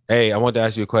good. Hey, I want to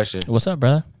ask you a question. What's up,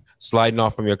 brother? Sliding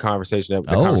off from your conversation,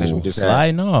 conversation we just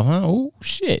sliding off, huh? Oh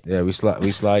shit. Yeah, we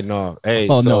sliding off. Hey,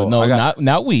 no,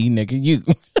 not we, nigga. You.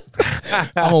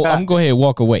 I'm gonna go ahead and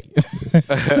walk away.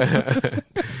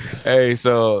 Hey,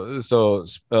 so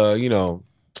you know,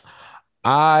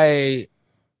 I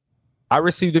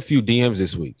received a few DMs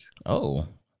this week. Oh,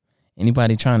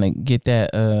 anybody trying to get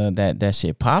that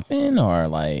shit popping, or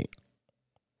like?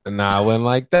 Nah, it wasn't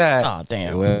like that. Oh,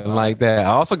 damn. It wasn't like that.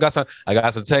 I also got some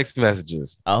text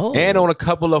messages. Oh. And on a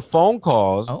couple of phone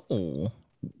calls. Oh.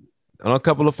 On a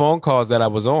couple of phone calls that I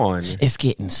was on. It's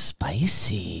getting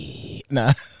spicy.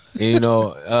 Nah. You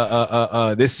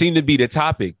know, this seemed to be the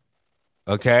topic.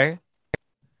 Okay.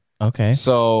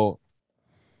 So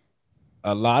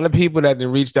a lot of people that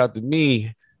then reached out to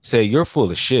me say you're full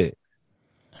of shit.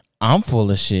 I'm full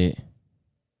of shit.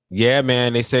 Yeah,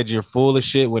 man. They said you're full of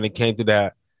shit when it came to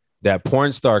that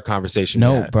porn star conversation.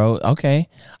 No, bro. Okay.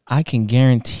 I can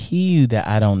guarantee you that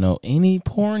I don't know any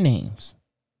porn names.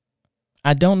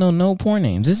 I don't know no porn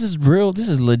names. This is real. This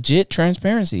is legit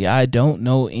transparency. I don't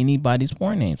know anybody's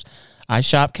porn names. I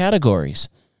shop categories.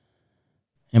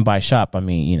 And by shop, I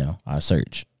mean, you know, I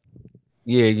search.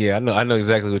 Yeah. I know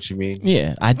exactly what you mean.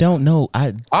 Yeah. I don't know.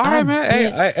 All right,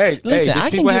 man. Hey, listen,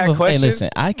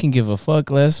 I can give a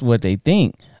fuck less what they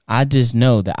think. I just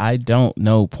know that I don't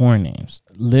know porn names.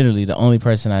 Literally, the only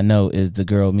person I know is the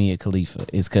girl Mia Khalifa.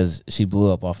 It's because she blew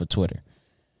up off of Twitter.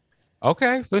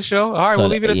 Okay, for sure. All right, we'll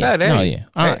leave it at that. Hey.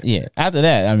 No, yeah. After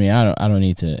that, I mean, I don't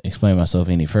need to explain myself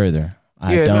any further.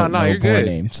 I don't know porn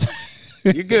names.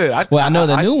 You're good. I know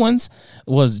the new ones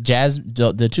was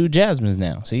the two Jasmines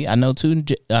now. See, I know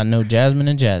Jasmine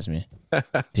and Jasmine.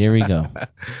 Here we go.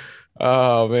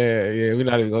 Oh man, yeah, we're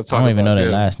not even gonna talk. I don't even know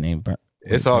their last name, bro.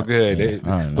 It's all good.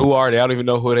 Yeah, who are they? I don't even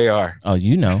know who they are. Oh,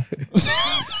 you know.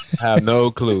 I have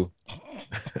no clue.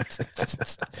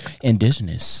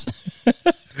 Indigenous.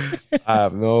 I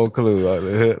have no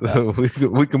clue.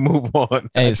 We can move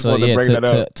on. Hey, so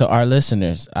yeah, to our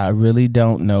listeners, I really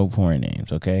don't know porn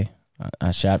names. Okay, I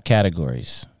shop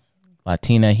categories.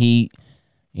 Latina Heat,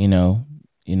 you know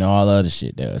all the other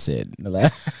shit that I said.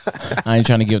 I ain't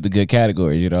trying to give the good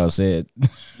categories. You know what I said.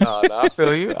 No, I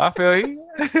feel you.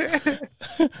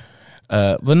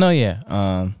 But no,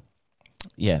 yeah.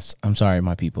 Yes, I'm sorry,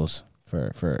 my peoples,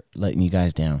 for letting you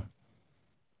guys down.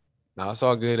 No, it's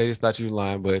all good. They just thought you were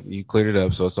lying, but you cleared it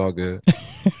up, so it's all good.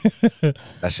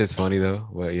 That shit's funny though,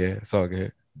 but yeah, it's all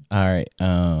good. All right.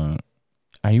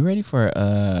 Are you ready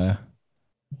for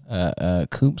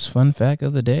Coop's fun fact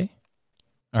of the day?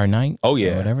 Or night? Oh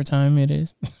yeah, whatever time it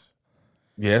is.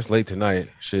 Yeah, it's late tonight.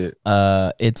 Shit.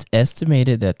 It's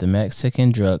estimated that the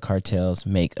Mexican drug cartels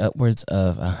make upwards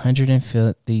of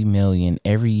 150 million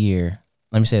every year.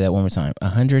 Let me say that one more time.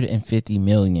 150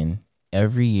 million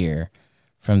every year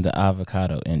from the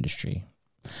avocado industry.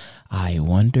 I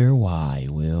wonder why,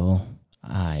 Will.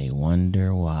 I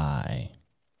wonder why.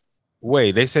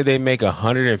 Wait, they say they make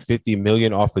 150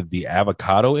 million off of the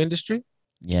avocado industry?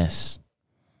 Yes.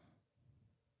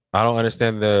 I don't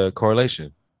understand the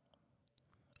correlation.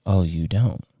 Oh, you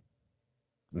don't?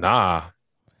 Nah.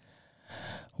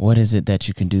 What is it that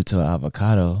you can do to an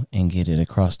avocado and get it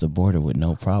across the border with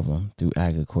no problem through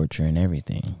agriculture and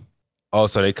everything? Oh,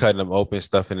 so they cutting them open,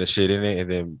 stuffing the shit in it,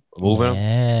 and then moving them?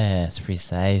 Yes,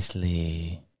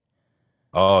 precisely.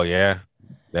 Oh, yeah.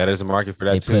 That is a market for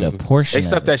that too. They put a portion. They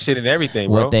stuff that shit in everything,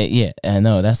 bro. I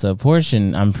know that's a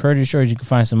portion. I'm pretty sure you can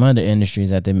find some other industries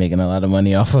that they're making a lot of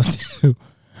money off of too.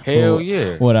 Hell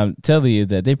yeah. What I'm telling you is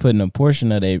that they putting a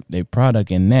portion of their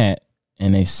product in that,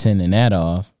 and they sending that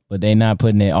off, but they not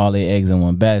putting all their eggs in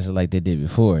one basket like they did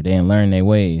before. They ain't learn their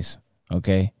ways.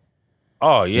 Okay.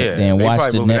 Oh yeah. They watch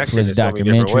probably the moving that shit Netflix in so many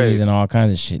different documentaries ways. and all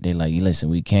kinds of shit. They like, listen,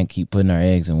 we can't keep putting our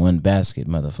eggs in one basket,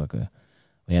 motherfucker.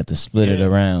 We have to split it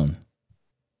around.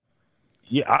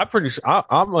 Yeah, I'm pretty sure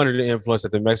I'm under the influence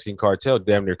that the Mexican cartel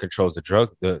damn near controls the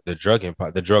drug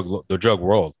empire, the drug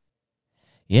world.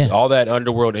 Yeah, all that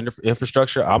underworld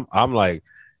infrastructure. I'm like,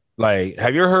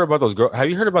 have you heard about have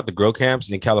you heard about the grow camps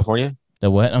in California?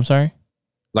 the what? I'm sorry.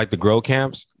 Like the grow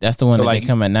camps. That's the one So that like, they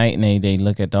come at night and they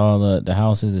look at all the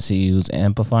houses to see who's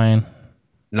amplifying.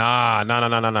 Nah.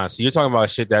 So you're talking about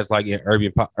shit that's like in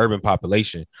urban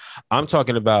population. I'm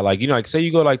talking about like, like say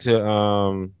you go like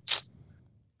to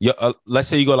let's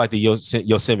say you go like to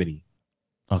Yosemite.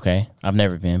 Okay, I've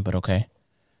never been, but okay.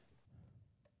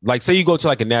 Like say you go to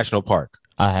like a national park.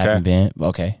 I haven't been.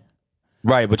 Okay,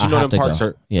 right, but you know them parks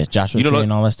are Joshua Tree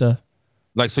and all that stuff.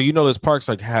 Like so, those parks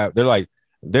like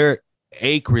they're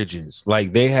acreages.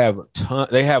 Like they have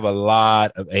a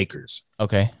lot of acres.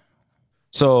 Okay,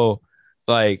 so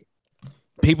like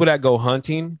people that go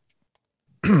hunting,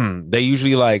 they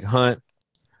usually like hunt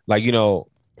like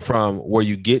from where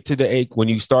you get to the when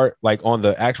you start like on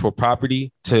the actual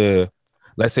property to,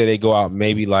 let's say they go out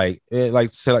maybe like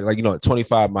say like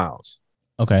 25 miles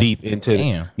deep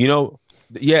into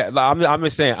yeah, I'm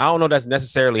just saying I don't know that's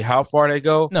necessarily how far they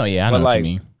go. No, yeah, I know what you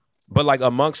mean. But like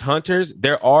amongst hunters,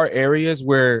 there are areas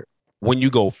where when you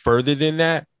go further than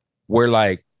that, where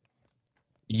like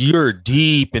you're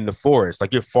deep in the forest,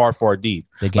 like you're far deep.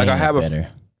 The game like I have better.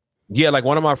 Yeah, like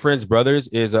one of my friend's brothers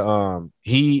is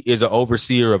he is an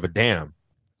overseer of a dam.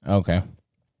 Okay.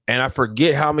 And I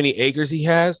forget how many acres he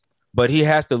has, but he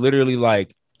has to literally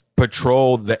like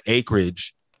patrol the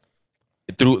acreage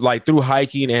through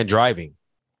hiking and driving.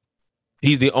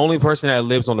 He's the only person that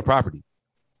lives on the property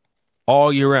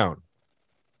all year round.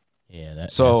 Yeah,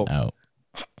 that's out.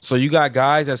 So you got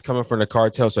guys that's coming from the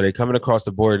cartel. So they're coming across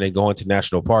the border and they go into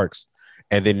national parks,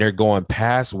 and then they're going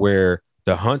past where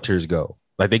the hunters go.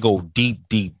 Like they go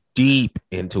deep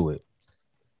into it.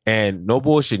 And no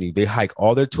bullshitting. They hike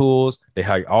all their tools. They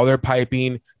hike all their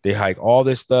piping. They hike all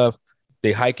this stuff.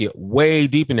 They hike it way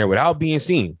deep in there without being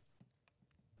seen.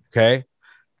 Okay.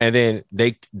 And then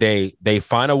they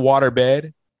find a water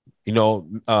bed,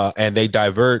 and they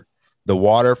divert the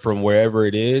water from wherever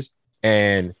it is,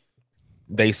 and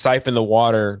they siphon the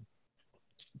water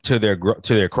to their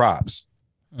crops.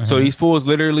 Mm-hmm. So these fools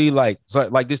literally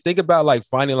just think about like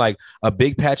finding like a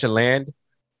big patch of land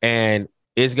and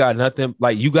it's got nothing.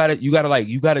 Like you gotta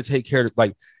take care of,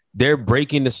 like they're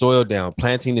breaking the soil down,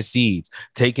 planting the seeds,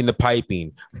 taking the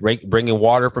piping, bringing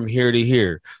water from here to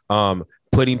here,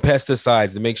 putting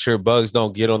pesticides to make sure bugs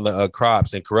don't get on the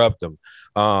crops and corrupt them.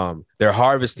 They're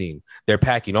harvesting, they're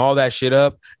packing all that shit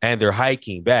up, and they're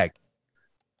hiking back.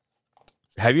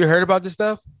 Have you heard about this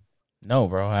stuff? No,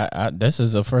 bro. I this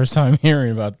is the first time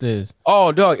hearing about this.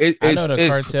 Oh, dog. I know the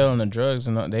cartel and the drugs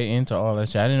and they into all that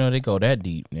shit. I didn't know they go that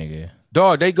deep, nigga.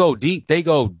 Dog, they go deep.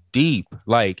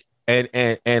 Like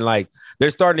and like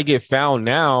they're starting to get found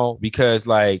now because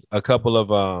like a couple of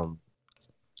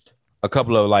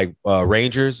like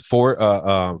rangers,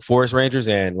 forest rangers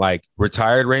and like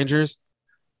retired rangers,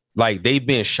 like they've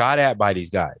been shot at by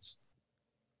these guys.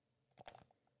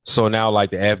 So now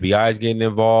like the FBI is getting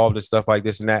involved and stuff like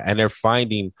this and that, and they're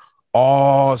finding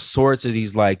all sorts of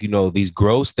these like, these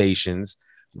grow stations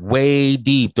way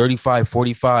deep, 35,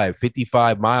 45,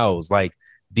 55 miles, like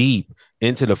deep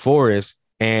into the forest.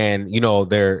 And,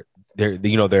 they're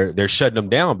shutting them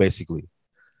down basically.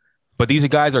 But these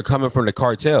guys are coming from the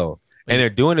cartel, and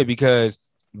they're doing it because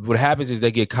what happens is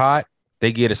they get caught,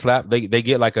 they get a slap, they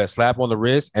get like a slap on the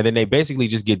wrist, and then they basically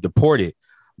just get deported.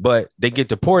 But they get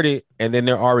deported, and then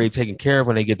they're already taken care of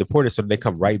when they get deported, so they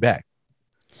come right back.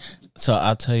 So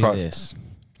I'll tell you this.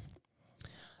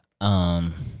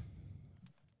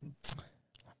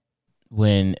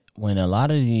 When a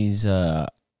lot of these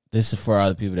this is for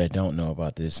other people that don't know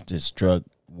about this drug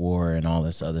war and all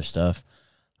this other stuff.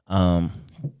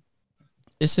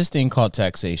 It's this thing called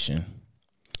taxation.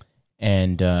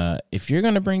 And if you're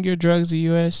gonna bring your drugs to the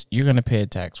US, you're gonna pay a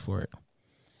tax for it.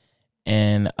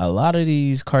 And a lot of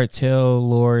these cartel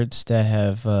lords that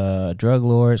have drug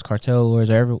lords, cartel lords,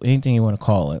 anything you want to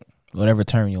call it, whatever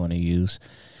term you want to use,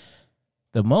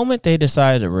 the moment they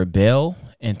decide to rebel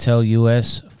and tell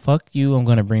US, fuck you, I'm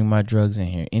going to bring my drugs in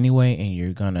here anyway, and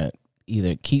you're going to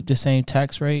either keep the same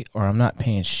tax rate or I'm not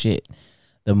paying shit.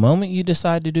 The moment you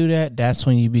decide to do that, that's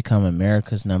when you become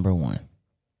America's number one.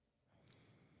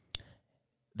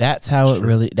 That's how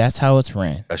that's how it's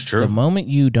ran. That's true. The moment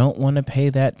you don't want to pay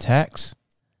that tax,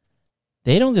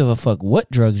 they don't give a fuck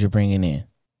what drugs you're bringing in.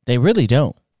 They really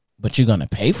don't. But you're going to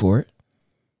pay for it.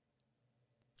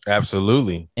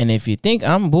 Absolutely. And if you think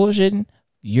I'm bullshitting,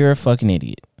 you're a fucking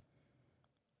idiot.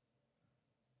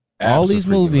 All these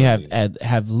movies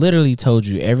have literally told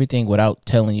you everything without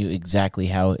telling you exactly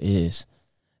how it is.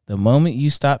 The moment you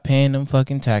stop paying them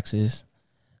fucking taxes,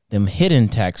 them hidden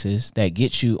taxes that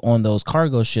get you on those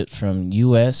cargo ships from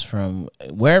US, from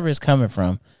wherever it's coming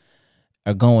from,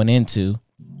 are going into,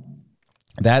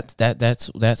 that's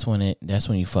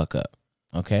when you fuck up.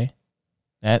 Okay?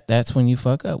 That's when you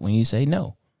fuck up, when you say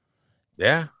no.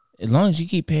 Yeah. As long as you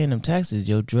keep paying them taxes,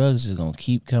 your drugs is gonna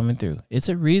keep coming through. It's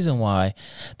a reason why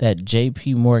that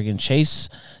J.P. Morgan Chase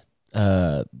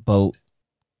boat,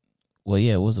 well,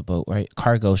 yeah, it was a boat, right?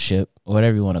 Cargo ship,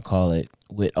 whatever you want to call it,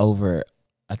 with over,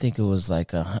 I think it was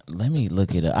like let me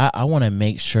look it up. I want to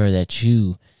make sure that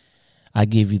I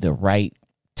give you the right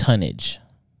tonnage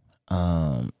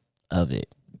of it.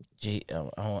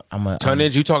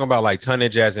 Tonnage? You talking about like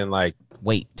tonnage as in like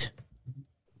weight?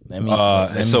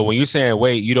 So when you're saying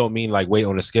weight, you don't mean like weight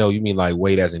on the scale. You mean like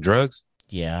weight as in drugs?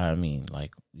 Yeah, I mean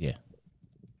like, yeah.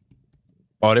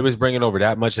 Oh, they was bringing over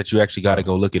that much that you actually got to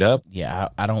go look it up? Yeah,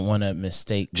 I don't want to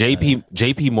mistake.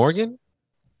 JP Morgan?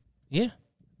 Yeah.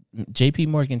 JP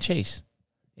Morgan Chase.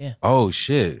 Yeah. Oh,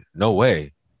 shit. No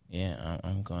way. Yeah,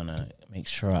 I'm going to make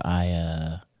sure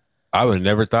I would have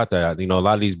never thought that. You know, a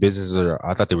lot of these businesses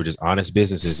I thought they were just honest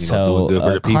businesses, doing good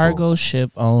for the people. A cargo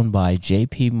ship owned by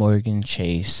JP Morgan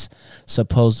Chase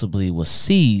supposedly was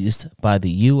seized by the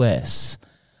U.S.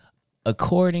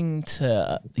 According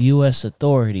to U.S.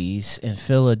 authorities in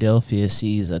Philadelphia,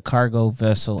 seized a cargo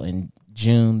vessel in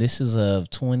June. This is of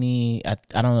 20. I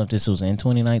don't know if this was in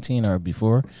 2019 or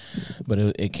before, but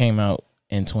it came out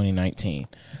in 2019.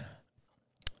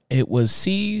 It was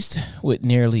seized with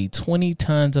nearly 20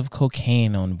 tons of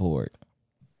cocaine on board.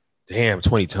 Damn,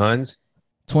 20 tons?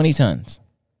 20 tons.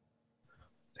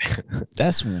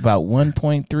 That's about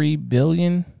 1.3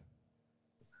 billion.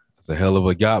 That's a hell of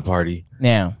a yacht party.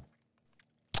 Now,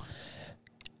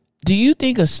 do you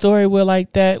think a story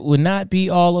like that would not be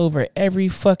all over every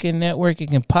fucking network it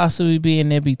can possibly be, and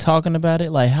they'd be talking about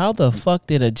it? Like, how the fuck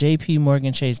did a JP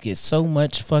Morgan Chase get so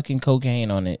much fucking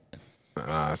cocaine on it?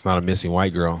 It's not a missing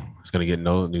white girl. It's going to get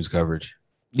no news coverage.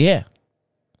 Yeah.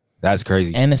 That's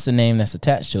crazy. And it's the name that's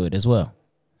attached to it as well.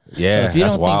 Yeah, so if you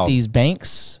that's don't wild. think these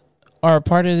banks are a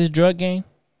part of this drug game,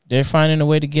 they're finding a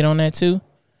way to get on that too.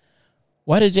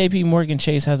 Why did JP Morgan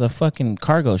Chase has a fucking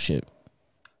cargo ship?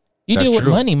 You deal with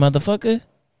money, motherfucker.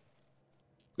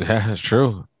 Yeah, that's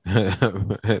true.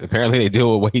 Apparently they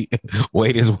deal with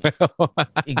weight as well.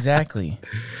 Exactly.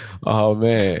 Oh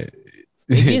man.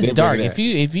 It gets dark. If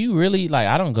you really like,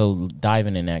 I don't go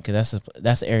diving in that because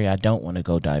that's an area I don't want to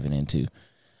go diving into.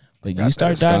 But you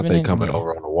start diving in, coming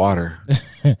over on the water.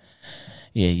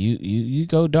 Yeah, you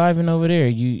go diving over there.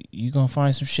 You gonna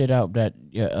find some shit out that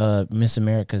Miss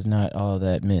America's not all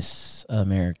that Miss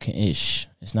American-ish.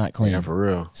 It's not clean. Yeah, for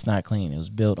real. It's not clean. It was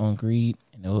built on greed,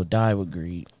 and it will die with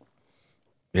greed.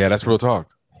 Yeah, that's real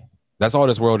talk. That's all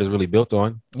this world is really built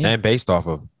on and based off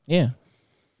of. Yeah.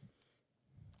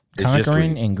 It's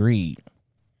Conquering and greed.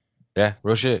 Yeah,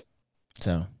 real shit.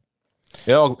 So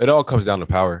it all comes down to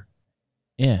power.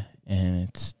 Yeah, and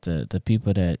it's the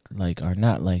people that like are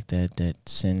not like that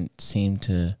seem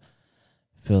to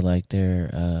feel like they're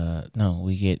no,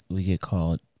 we get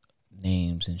called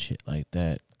names and shit like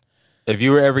that. If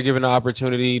you were ever given the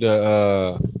opportunity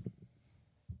to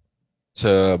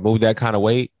move that kind of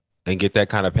weight and get that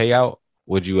kind of payout,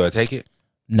 would you take it?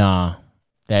 Nah,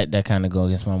 that kind of go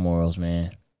against my morals,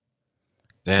 man.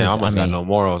 Damn, I almost got no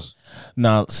morals.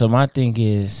 No, so my thing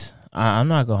is, I'm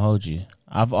not gonna hold you.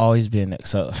 I've always been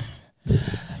so.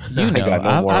 You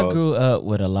know, I grew up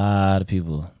with a lot of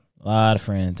people, a lot of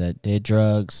friends that did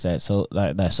drugs, that sold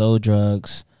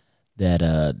drugs, that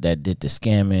did the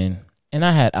scamming, and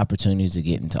I had opportunities to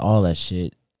get into all that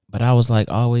shit. But I was like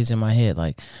always in my head,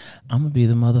 like I'm gonna be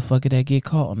the motherfucker that get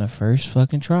caught on the first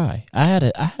fucking try. I had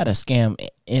a scam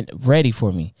ready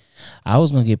for me. I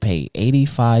was gonna get paid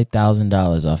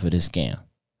 $85,000 off of this scam.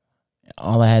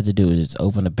 All I had to do is just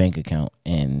open a bank account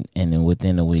and then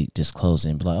within a week just close it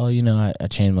and be like, oh, you know, I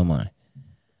changed my mind.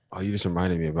 Oh, you just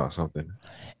reminded me about something.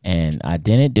 And I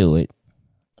didn't do it.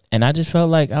 And I just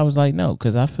felt like I was like, no,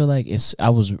 because I feel like I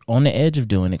was on the edge of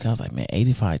doing it. Cause I was like, man,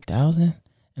 $85,000,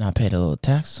 and I paid a little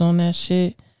taxes on that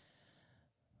shit.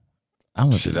 I'm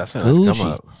gonna be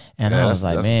Gucci. And I was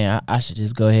like, man, I should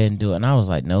just go ahead and do it. And I was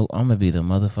like, nope, I'm gonna be the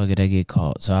motherfucker that get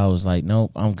caught. So I was like,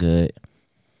 nope, I'm good.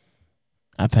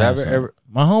 I passed. Ever-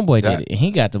 My homeboy that- did it, and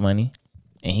he got the money,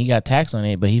 and he got taxed on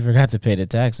it, but he forgot to pay the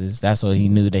taxes. That's what he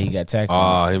knew that he got taxed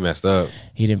on. Oh, he messed up.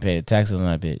 He didn't pay the taxes on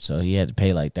that bitch, so he had to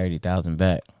pay like 30,000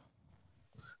 back.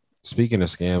 Speaking of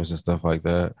scams and stuff like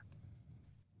that,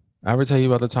 I ever tell you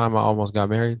about the time I almost got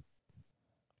married?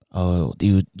 Oh,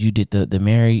 you did the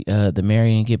marry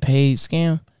and get paid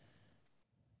scam?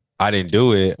 I didn't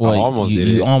do it. Well, I almost did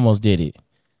you it. almost did it.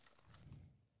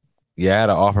 Yeah, I had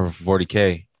an offer for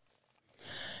 $40K.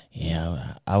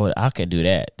 Yeah, I could do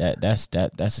that. That's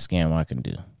a scam I can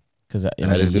do. Because I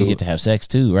mean, is you do- get to have sex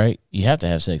too, right? You have to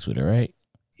have sex with her, right?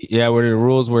 Yeah, where the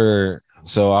rules were,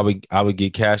 so I would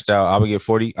get cashed out. I would get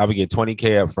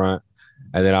 20K up front,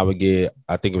 and then I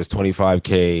think it was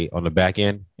 25K on the back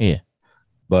end. Yeah.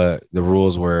 But the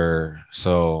rules were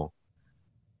so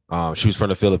she was from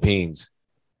the Philippines.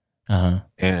 And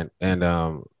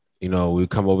we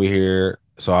come over here,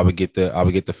 so I would get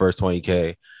the first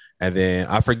 20K, and then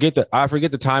I forget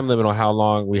the time limit on how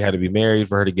long we had to be married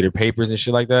for her to get her papers and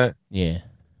shit like that. Yeah.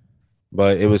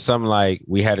 But it was something like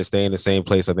we had to stay in the same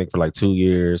place, I think, for like 2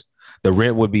 years. The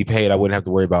rent would be paid. I wouldn't have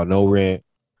to worry about no rent.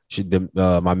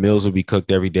 My meals would be cooked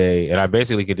every day, and I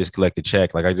basically could just collect the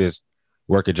check. Like I just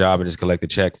work a job and just collect the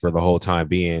check for the whole time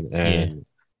being. And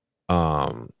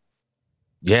I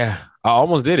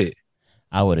almost did it.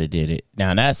 I would have did it.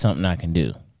 Now that's something I can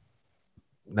do.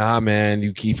 Nah, man,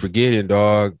 you keep forgetting,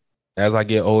 dog. As I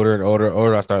get older and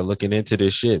older, I start looking into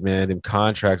this shit, man. Them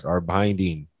contracts are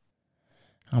binding.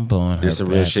 I'm blowing her. There's some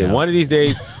real shit. out. One of these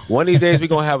days, we're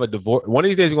gonna have a divorce. One of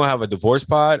these days, we're gonna have a divorce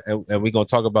pod, and we're gonna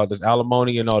talk about this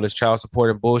alimony and all this child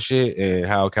support and bullshit, and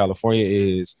how California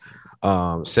is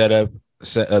set up.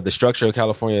 The structure of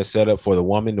California is set up for the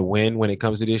woman to win when it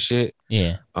comes to this shit.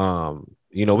 Yeah.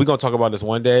 We're gonna talk about this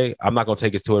one day. I'm not gonna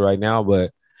take us to it right now,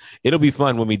 but it'll be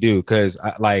fun when we do, because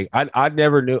I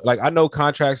never knew. Like, I know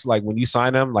contracts, like when you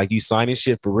sign them, like you signing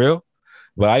shit for real,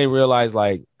 but I didn't realize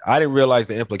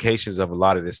the implications of a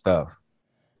lot of this stuff.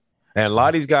 And a lot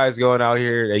of these guys going out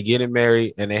here, they getting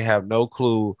married and they have no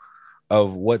clue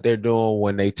of what they're doing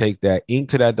when they take that ink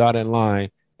to that dotted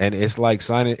line. And it's like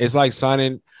signing.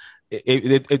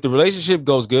 If the relationship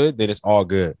goes good, then it's all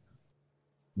good.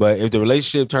 But if the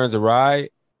relationship turns awry,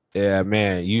 yeah,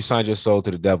 man, you signed your soul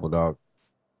to the devil, dog.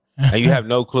 And you have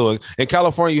no clue. In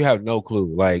California, you have no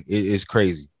clue. Like, it's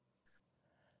crazy.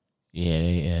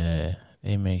 Yeah,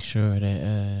 they make sure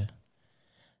that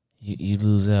you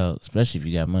lose out, especially if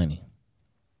you got money.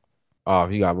 Oh,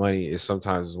 if you got money, it's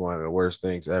sometimes one of the worst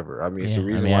things ever. I mean, it's the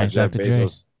reason why why Jeff Dr. Bezos Dre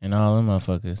and all them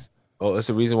motherfuckers. Oh, it's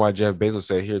the reason why Jeff Bezos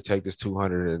said, "Here, take this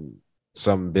 200 and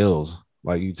some bills.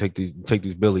 Like, you take these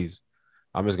billies.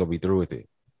 I'm just gonna be through with it."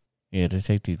 Yeah, to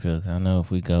take these pills. I know if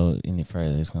we go any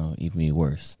further, it's gonna even be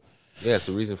worse. Yeah, it's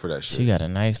the reason for that shit. She got a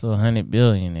nice little 100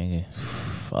 billion, nigga.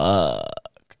 Fuck,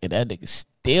 that nigga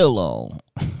still on.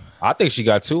 I think she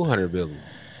got 200 billion.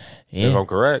 Yeah, if I'm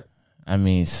correct. I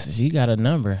mean, she got a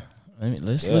number.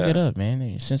 Let's look it up,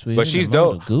 man. Since we, but she's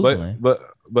dope. Googling.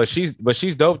 But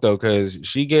she's dope though, because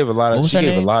she gave a lot of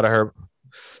her.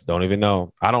 Don't even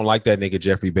know. I don't like that nigga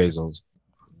Jeffrey Bezos.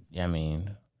 Yeah, I mean,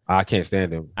 I can't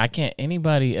stand him. I can't.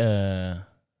 Anybody that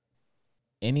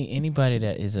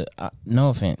is no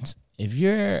offense. If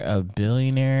you're a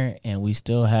billionaire and we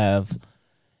still have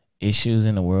issues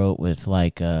in the world with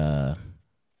with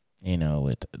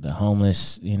the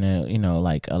homeless,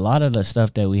 like a lot of the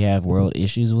stuff that we have world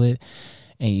issues with,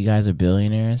 and you guys are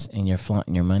billionaires and you're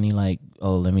flaunting your money like,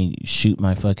 oh, let me shoot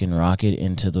my fucking rocket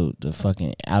into the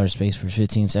fucking outer space for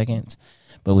 15 seconds,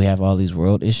 but we have all these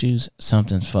world issues,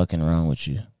 something's fucking wrong with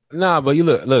you. Nah, but you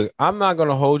look, I'm not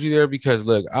gonna hold you there, because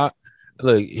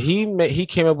he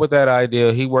came up with that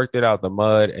idea. He worked it out the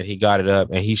mud and he got it up,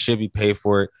 and he should be paid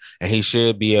for it, and he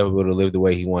should be able to live the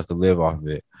way he wants to live off of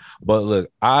it. But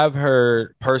look, I've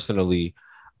heard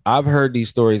these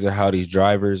stories of how these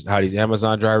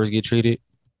Amazon drivers get treated.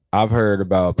 I've heard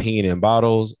about peeing in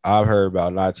bottles. I've heard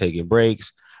about not taking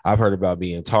breaks. I've heard about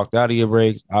being talked out of your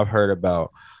breaks. I've heard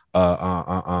about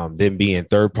them being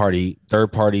third party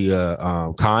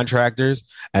contractors,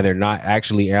 and they're not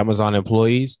actually Amazon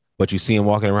employees, but you see them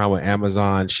walking around with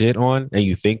Amazon shit on, and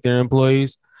you think they're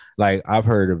employees. Like, I've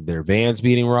heard of their vans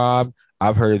being robbed.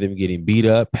 I've heard of them getting beat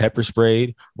up, pepper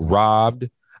sprayed, robbed.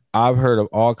 I've heard of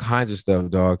all kinds of stuff,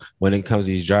 dog, when it comes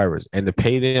to these drivers. And to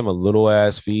pay them a little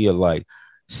ass fee of like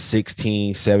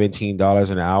 $16,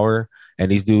 $17 an hour, and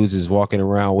these dudes is walking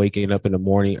around, waking up in the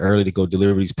morning early to go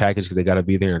deliver these packages because they got to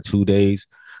be there in 2 days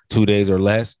or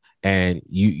less. And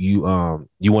you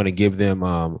want to give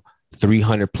them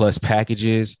 300 plus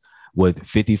packages with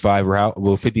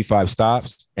 55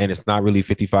 stops, and it's not really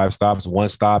 55 stops. One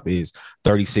stop is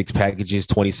 36 packages,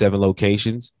 27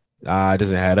 locations. It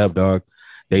doesn't add up, dog.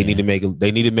 They need to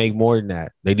make more than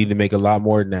that. They need to make a lot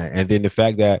more than that. And then the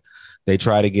fact that they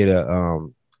try to get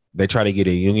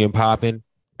a union popping,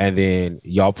 and then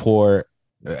y'all pour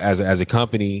as a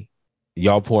company,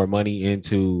 y'all pour money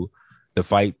into the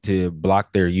fight to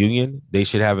block their union. They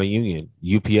should have a union.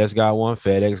 UPS got one,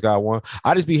 FedEx got one.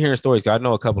 I just be hearing stories. I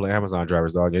know a couple of Amazon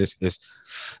drivers, dog.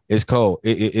 It's cold.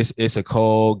 It's a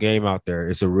cold game out there.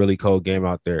 It's a really cold game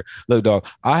out there. Look, dog,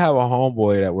 I have a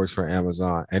homeboy that works for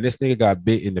Amazon, and this nigga got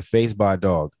bit in the face by a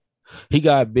dog. He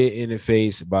got bit in the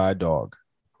face by a dog,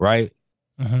 right?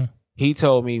 Mm-hmm. He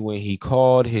told me when he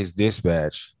called his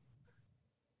dispatch,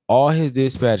 all his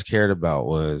dispatch cared about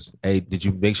was, hey, did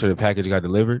you make sure the package got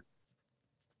delivered?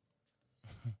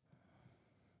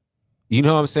 You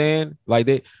know what I'm saying? Like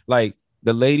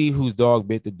the lady whose dog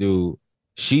bit the dude,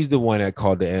 she's the one that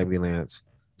called the ambulance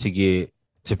to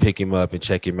pick him up and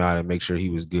check him out and make sure he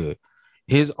was good.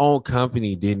 His own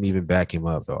company didn't even back him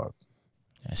up, dog.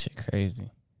 That shit crazy.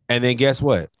 And then guess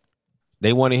what?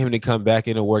 They wanted him to come back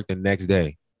into work the next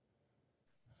day.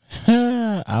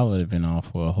 I would have been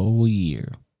off for a whole year.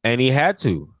 And he had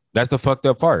to. That's the fucked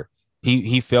up part.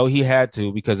 He felt he had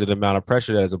to because of the amount of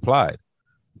pressure that is applied.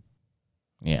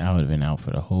 Yeah, I would have been out for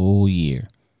the whole year.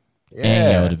 Yeah.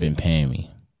 And y'all would have been paying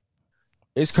me.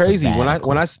 It's crazy. Sabbatical.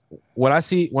 When I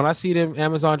see them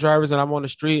Amazon drivers and I'm on the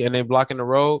street and they blocking the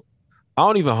road, I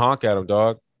don't even honk at them,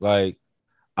 dog. Like,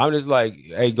 I'm just like,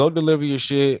 hey, go deliver your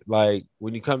shit. Like,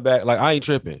 when you come back, like, I ain't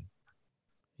tripping.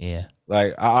 Yeah.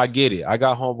 Like, I get it. I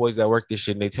got homeboys that work this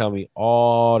shit and they tell me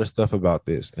all the stuff about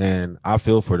this. And I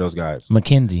feel for those guys.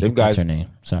 Mackenzie. Them guys, what's her name?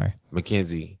 Sorry.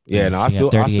 Mackenzie. Yeah, no, she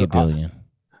got 38 billion.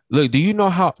 Look, do you know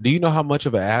how much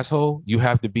of an asshole you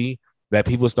have to be that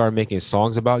people start making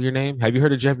songs about your name? Have you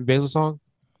heard a Jeff Bezos song?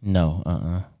 No.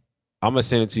 I'm gonna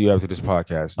send it to you after this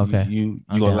podcast. Okay. You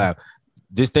gonna laugh.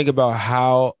 Just think about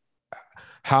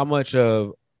how much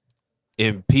of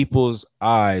in people's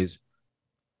eyes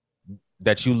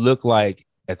that you look like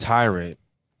a tyrant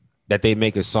that they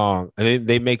make a song and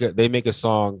they make a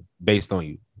song based on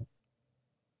you.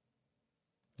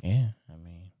 Yeah, I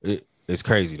mean, it's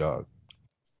crazy, dog.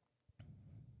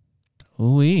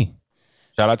 Ooh-wee.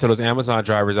 Shout out to those Amazon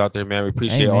drivers out there, man. We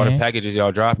appreciate all the packages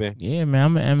y'all dropping. Yeah, man.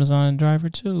 I'm an Amazon driver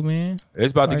too, man.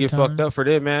 It's about to get fucked up for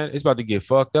them, man. It's about to get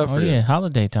fucked up for them. Oh, yeah.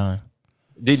 Holiday time.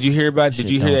 Did you hear that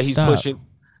he's stop. pushing?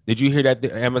 Did you hear that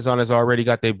Amazon has already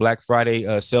got their Black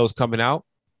Friday sales coming out?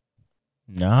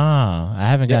 Nah, I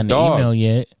haven't gotten the email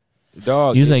yet.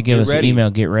 Dog, usually give us ready. an email.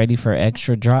 Get ready for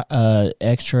extra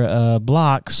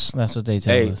blocks. That's what they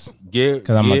tell us. Because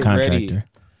I'm a contractor. Ready.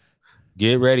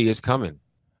 Get ready, it's coming.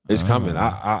 It's coming.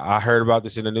 I heard about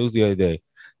this in the news the other day.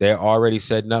 They're already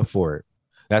setting up for it.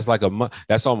 That's like a month.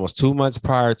 That's almost 2 months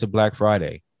prior to Black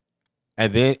Friday,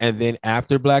 and then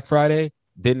after Black Friday,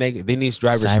 then these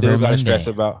drivers Cyber still got to Monday. stress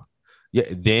about. Yeah,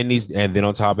 then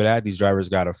on top of that, these drivers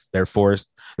they're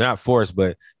not forced,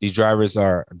 but these drivers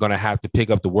are gonna have to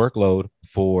pick up the workload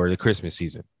for the Christmas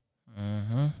season.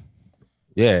 Mm-hmm.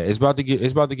 Yeah, it's about to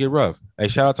get rough. Hey,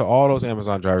 shout out to all those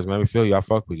Amazon drivers, man. We feel you. I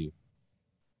fuck with you.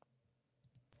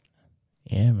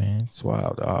 Yeah, man. It's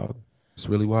wild, dog. It's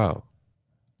really wild.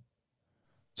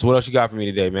 So what else you got for me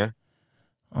today, man?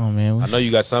 Oh, man. I know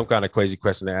you got some kind of crazy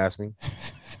question to ask me.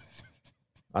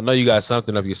 I know you got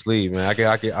something up your sleeve, man. I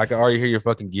can already hear your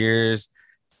fucking gears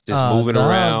just moving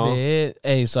around. Man.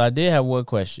 Hey, so I did have one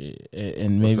question,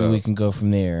 and maybe we can go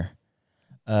from there.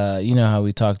 You know how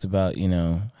we talked about,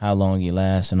 how long you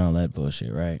last and all that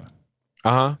bullshit, right?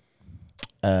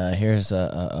 Here's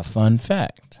a fun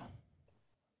fact.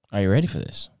 Are you ready for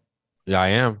this? Yeah, I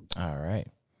am. All right.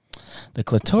 The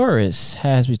clitoris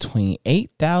has between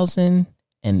 8,000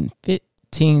 and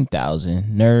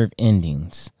 15,000 nerve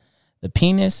endings. The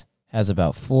penis has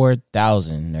about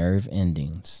 4,000 nerve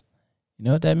endings. You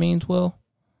know what that means, Will?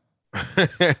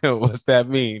 What's that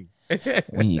mean?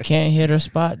 When you can't hit her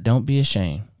spot, don't be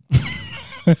ashamed.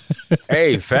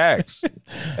 Hey, facts.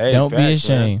 Don't be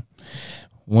ashamed. Man.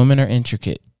 Women are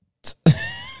intricate.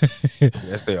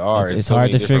 Yes, they are. It's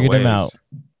hard to figure them out.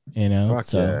 Fuck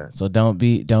So don't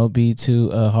be too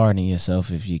hard on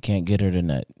yourself if you can't get her to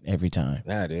nut every time.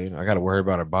 Yeah, dude. I got to worry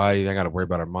about her body. I got to worry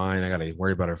about her mind. I got to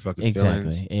worry about her fucking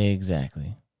feelings.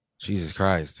 Exactly. Jesus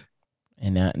Christ.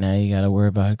 And now you got to worry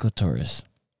about her clitoris.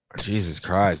 Jesus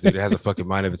Christ, dude. It has a fucking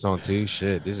mind of its own too.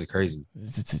 Shit, this is crazy.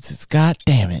 God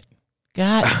damn it.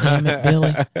 God damn it,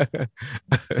 Billy.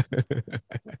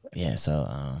 Yeah, so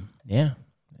yeah.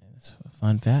 It's a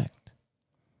fun fact.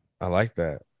 I like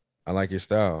that. I like your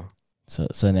style.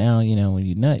 So now, you know, when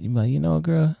you nut, you be like, you know,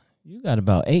 girl, you got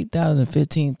about 8,000,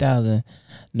 15,000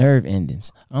 nerve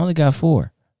endings. I only got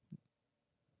 4.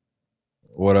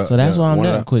 So that's why I'm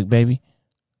nutting quick, baby.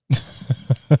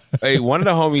 Hey, one of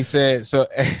the homies said, so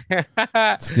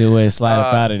it's a good way to slide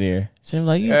up out of there. She was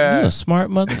like, you a smart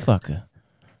motherfucker.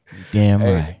 Damn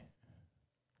right.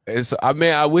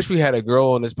 I wish we had a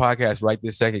girl on this podcast right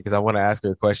this second because I want to ask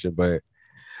her a question, but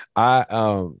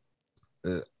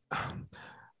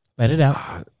let it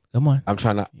out. Come on. I'm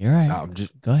trying to. You're right.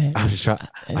 Go ahead. I'm just trying.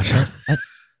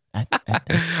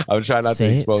 I'm trying not to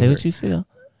expose Say her. what you feel.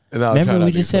 No, remember,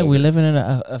 we just said we're living in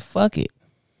a fuck it.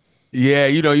 Yeah,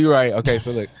 you know, you're right. Okay,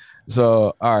 so look.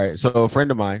 So, all right. So a friend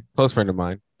of mine, close friend of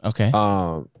mine, okay,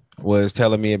 was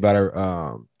telling me about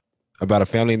a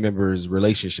family member's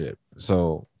relationship.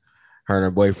 So her and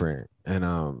her boyfriend. And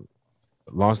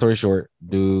long story short,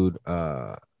 dude,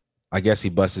 I guess he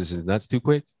busts his nuts too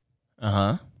quick.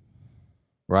 Uh-huh.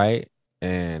 Right?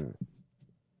 And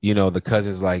you know, the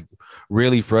cousin's like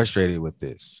really frustrated with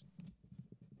this.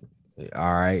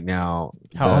 All right. Now,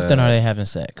 how often are they having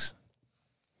sex?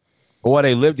 Well,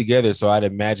 they live together, so I'd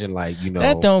imagine, like, you know,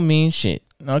 that don't mean shit.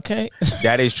 Okay,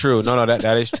 that is true. No,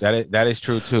 that is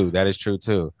true too. That is true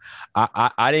too.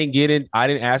 I didn't get in. I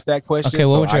didn't ask that question. Okay,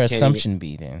 what would your assumption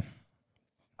be then?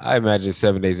 I imagine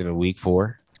 7 days in a week,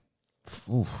 4.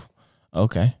 Oof.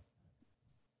 Okay.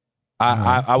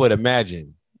 I would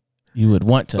imagine. You would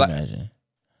want to imagine.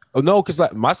 Oh no, because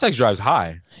like my sex drive's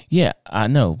high. Yeah, I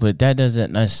know, but that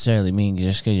doesn't necessarily mean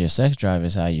just because your sex drive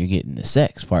is high, you're getting the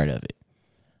sex part of it.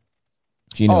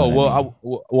 You know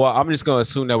I'm just gonna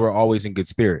assume that we're always in good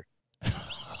spirit.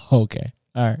 Okay,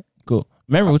 all right, cool.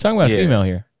 Remember, we're talking about a female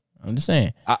here. I'm just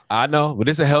saying. I know, but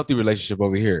it's a healthy relationship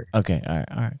over here. Okay, all right,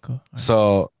 cool. All right.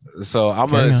 So I'm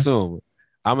gonna assume,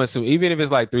 even if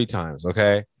it's like 3 times,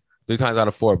 okay, 3 times out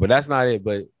of 4, but that's not it.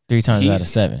 But 3 times out of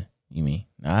 7, you mean?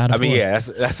 Out of 4. Yeah,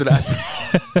 that's what I said.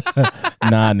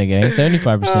 Nah, nigga, ain't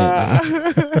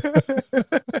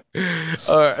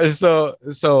 75%.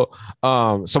 So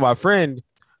my friend,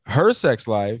 her sex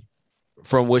life,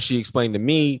 from what she explained to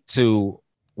me to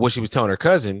what she was telling her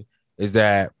cousin, is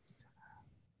that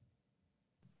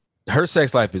her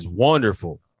sex life is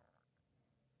wonderful.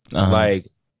 Like,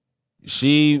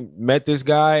 she met this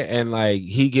guy and like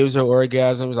he gives her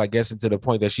orgasms, I guess, to the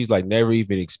point that she's like never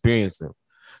even experienced them.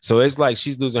 So it's like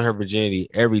she's losing her virginity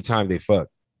every time they fuck,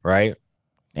 right?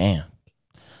 Damn.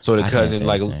 So the cousin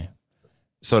like,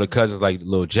 so the cousin's like a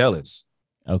little jealous.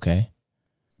 Okay.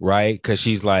 Right? Because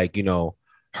she's like, you know,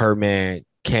 her man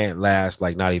can't last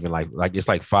like not even like it's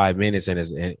like 5 minutes and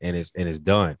it's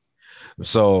done.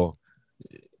 So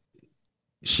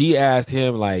she asked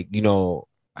him like, you know,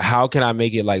 how can I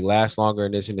make it like last longer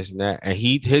and this and this and that? And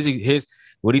his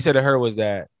what he said to her was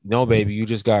that, no, baby, you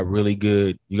just got really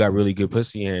good. You got really good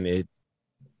pussy and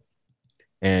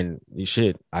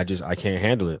shit. I can't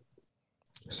handle it.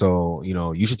 So, you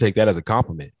know, you should take that as a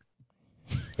compliment.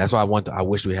 That's why I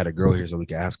wish we had a girl here so we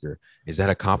could ask her, is that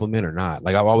a compliment or not?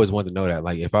 Like, I've always wanted to know that.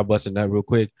 Like, if I bust a nut real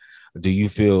quick, do you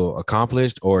feel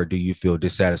accomplished or do you feel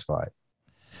dissatisfied?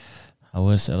 I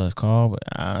would say let's call, but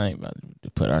I ain't about to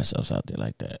put ourselves out there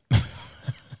like that.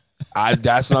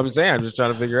 That's what I'm saying. I'm just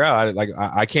trying to figure out.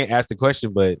 I can't ask the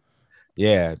question, but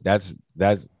yeah, that's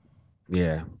the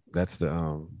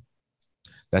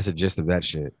gist of that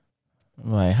shit.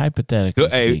 Like, hypothetically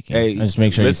speaking, let's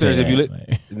make sure listeners, you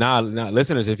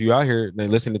listeners, if you out here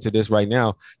listening to this right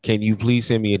now, can you please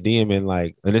send me a DM and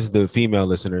like, and this is the female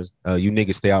listeners, you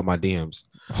niggas stay out my DMs.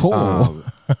 Whoa,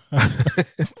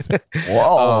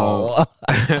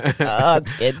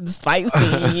 it's getting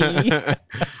spicy.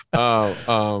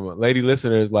 Lady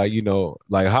listeners, like, you know,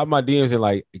 like, hop my DMs and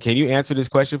like, can you answer this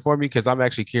question for me? Because I'm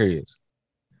actually curious.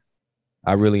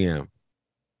 I really am.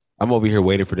 I'm over here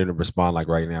waiting for them to respond like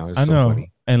right now. It's I know.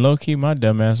 Funny. And low key, my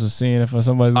dumb ass was seeing if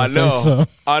somebody's gonna say something.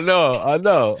 I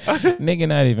know. Nigga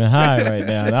not even high right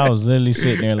now. And I was literally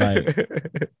sitting there like,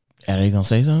 are they gonna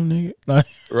say something, nigga? Like,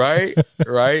 right.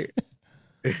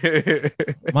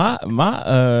 my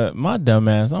dumb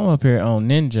ass, I'm up here on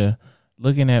Ninja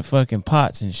looking at fucking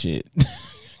pots and shit.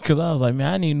 Cause I was like,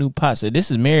 man, I need new pots. This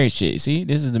is married shit. See,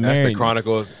 this is the married. That's the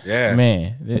Chronicles. Yeah,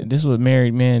 man, this is what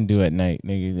married men do at night,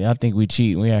 nigga. I think we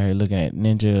cheat. We out here looking at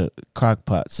Ninja crock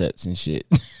pot sets and shit.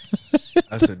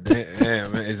 That's a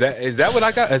damn man. Is that what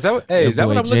I got? Is that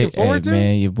what I'm looking forward to?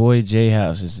 Man, your boy J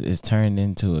House is turned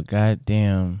into a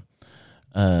goddamn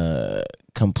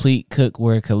complete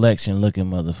cookware collection looking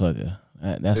motherfucker.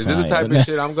 Is this the type of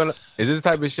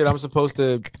shit I'm supposed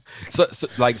to?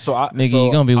 Nigga,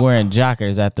 you're gonna be wearing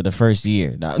jockers after the first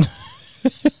year.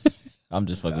 I'm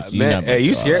just fucking with you. Man, hey,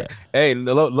 you scared? That. Hey,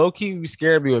 low key, you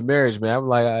scared me with marriage, man. I'm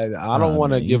like, I don't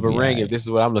want to give a ring if this is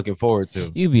what I'm looking forward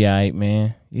to. You be all right,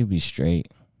 man. You be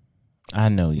straight. I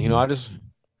know you. You know,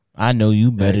 I know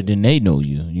you better than they know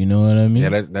you. You know what I mean?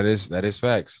 Yeah, that is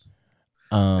facts.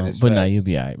 But no, you'll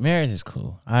be all right. Marriage is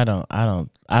cool. I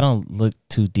don't look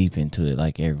too deep into it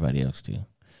like everybody else do.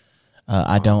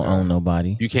 I don't own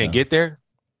nobody. You can't get there?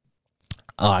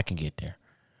 Oh, I can get there.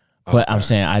 But I'm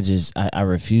saying I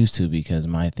refuse to, because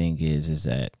my thing is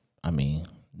that, I mean,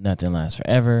 nothing lasts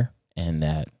forever, and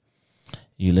that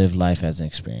you live life as an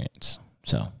experience.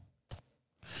 So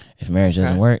if marriage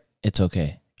doesn't work, it's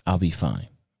okay. I'll be fine.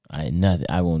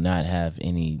 I will not have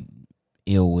any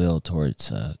ill will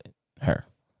towards her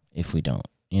if we don't,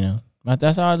 you know. But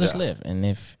that's how I just live. And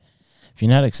if you're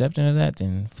not accepting of that,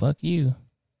 then fuck you.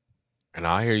 And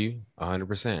I hear you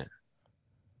 100%.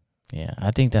 Yeah,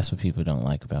 I think that's what people don't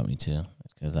like about me too,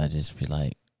 because I just be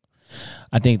like,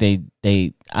 I think they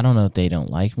I don't know if they don't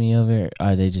like me over it,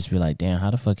 or they just be like, damn,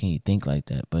 how the fuck can you think like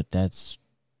that? But that's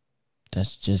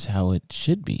just how it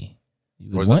should be.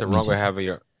 There's nothing wrong with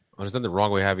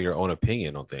having your own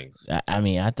opinion on things. I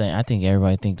mean, I think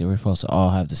everybody think that we're supposed to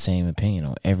all have the same opinion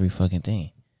on every fucking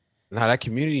thing. Nah, that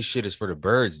community shit is for the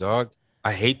birds, dog.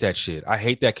 I hate that shit. I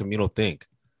hate that communal think.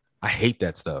 I hate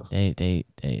that stuff. They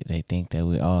think that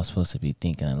we're all supposed to be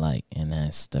thinking alike, and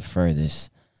that's the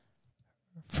furthest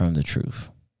from the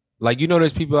truth. Like, you know,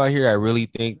 there's people out here that really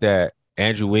think that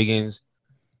Andrew Wiggins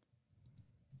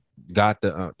got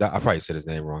the. I probably said his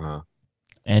name wrong, huh?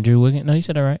 Andrew Wiggins? No, you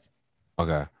said it right.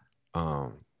 Okay.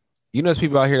 You know, there's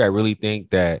people out here that really think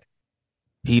that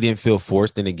he didn't feel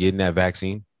forced into getting that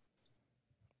vaccine.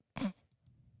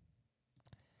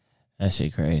 That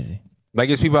shit crazy. Like,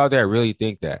 there's people out there that really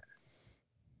think that.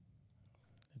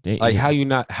 How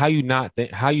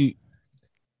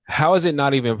is it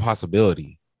not even a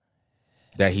possibility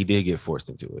that he did get forced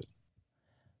into it?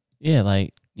 Yeah,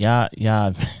 like y'all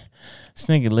this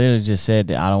nigga literally just said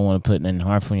that I don't want to put nothing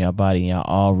harmful in y'all body. Y'all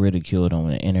all ridiculed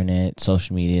on the internet,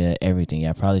 social media, everything.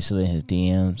 Y'all probably slid in his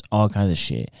DMs, all kinds of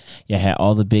shit. Y'all had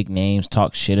all the big names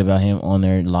talk shit about him on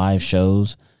their live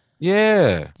shows.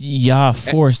 Yeah. Y'all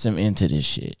forced him into this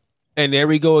shit. And there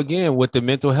we go again with the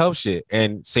mental health shit.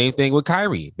 And same thing with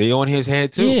Kyrie. They on his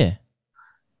head too. Yeah.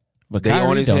 But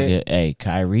Kyrie don't give. Hey,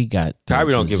 Kyrie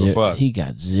don't give a fuck. He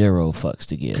got zero fucks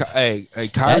to give. Hey,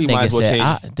 Kyrie might as well change.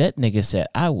 That nigga said,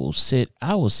 I will sit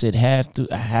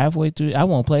halfway through. I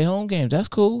won't play home games. That's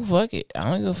cool. Fuck it.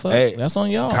 I don't give a fuck. Hey, that's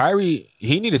on y'all. Kyrie,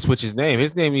 he need to switch his name.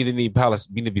 His name either need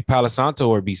to be Palo Santo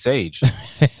or be Sage.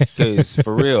 Because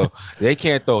for real, they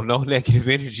can't throw no negative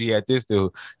energy at this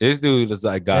dude. This dude is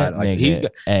like God. Like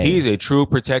he's a true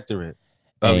protectorate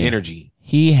of energy.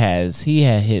 He has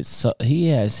hit so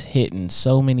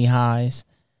many highs.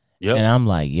 Yep. And I'm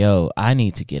like, yo, I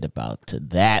need to get about to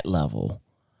that level.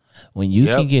 When you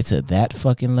can get to that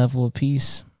fucking level of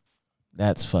peace,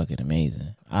 that's fucking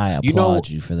amazing. I applaud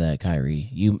you for that,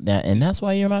 Kyrie. And that's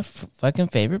why you're my fucking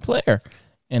favorite player.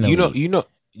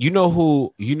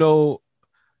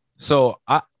 So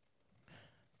I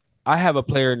have a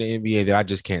player in the NBA that I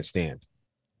just can't stand.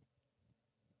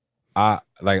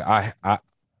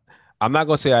 I'm not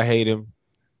gonna say I hate him.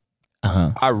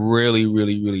 I really,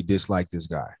 really, really dislike this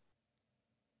guy.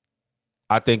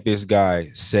 I think this guy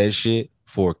says shit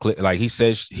for click. Like he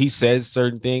says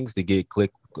certain things to get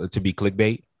to be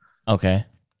clickbait. Okay.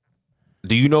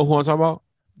 Do you know who I'm talking about?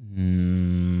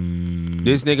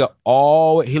 This nigga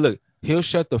he'll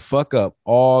shut the fuck up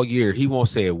all year. He won't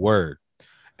say a word.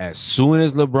 As soon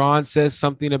as LeBron says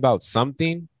something about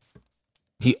something,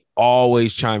 he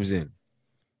always chimes in.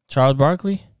 Charles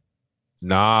Barkley?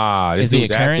 Nah, this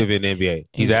dude's active in the NBA.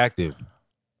 He's active.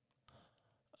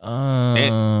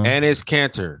 And it's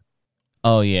Cantor.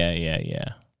 Oh,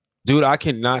 yeah. Dude, I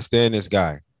cannot stand this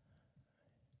guy.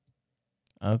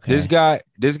 Okay. This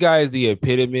guy is the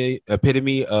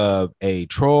epitome of a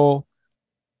troll,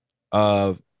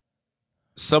 of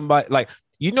somebody like,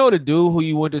 you know, the dude who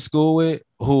you went to school with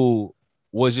who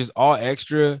was just all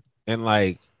extra and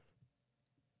like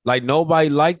nobody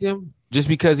liked him. Just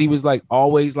because he was like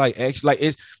always like extra, like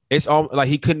it's all like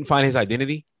he couldn't find his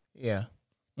identity. Yeah,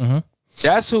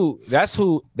 that's who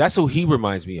he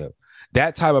reminds me of.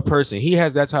 That type of person. He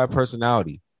has that type of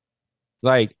personality.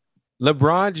 Like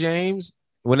LeBron James,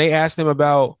 when they asked him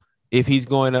about if he's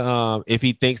going to if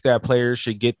he thinks that players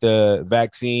should get the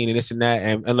vaccine and this and that,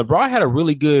 and LeBron had a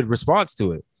really good response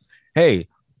to it. Hey,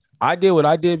 I did what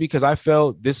I did because I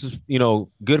felt this is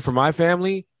good for my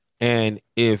family. And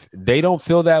if they don't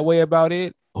feel that way about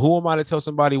it, who am I to tell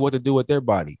somebody what to do with their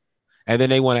body? And then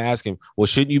they want to ask him, well,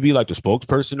 shouldn't you be like the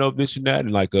spokesperson of this and that?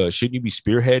 And like, shouldn't you be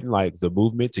spearheading like the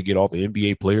movement to get all the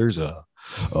NBA players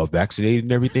vaccinated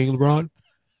and everything, LeBron?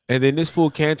 And then this fool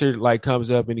Cantor like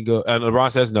comes up and and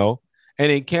LeBron says no. And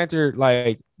then Cantor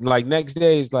like next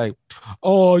day is like,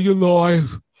 oh,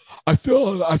 I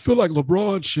feel like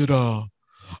LeBron should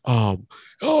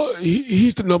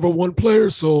he's the number one player,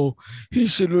 so he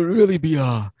should really be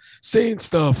saying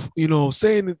stuff,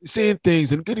 saying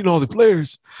things and getting all the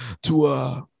players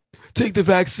to take the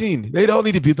vaccine. They don't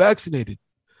need to be vaccinated.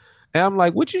 And I'm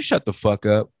like, would you shut the fuck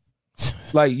up?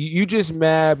 Like, you just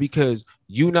mad because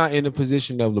you not in the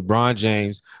position of LeBron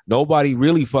James. Nobody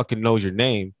really fucking knows your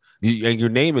name. And your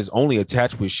name is only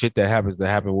attached with shit that happens to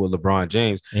happen with LeBron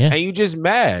James. Yeah. And you just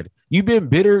mad. You've been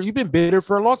bitter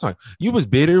for a long time. You was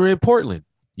bitter in Portland.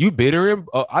 You bitter in,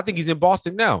 I think he's in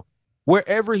Boston now.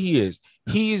 Wherever he is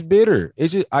bitter.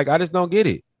 It's just, I just don't get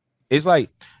it. It's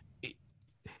like,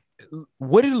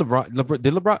 what did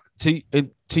LeBron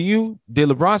to you, did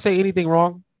LeBron say anything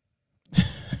wrong?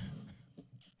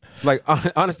 Like,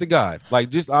 honest to God,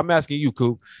 like, just I'm asking you,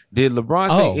 Coop. Did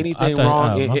LeBron say anything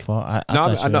wrong? My fault. I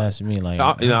thought you were asking me. Like,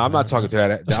 I'm not talking to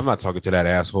that. I'm not talking to that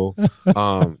asshole.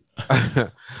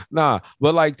 Nah,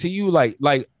 but like to you, like,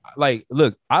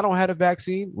 look, I don't have a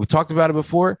vaccine. We talked about it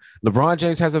before. LeBron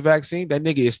James has a vaccine. That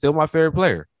nigga is still my favorite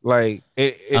player. Like,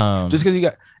 just because he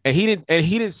got, and he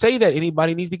didn't say that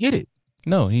anybody needs to get it.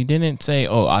 No, he didn't say,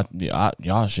 oh,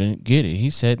 y'all shouldn't get it. He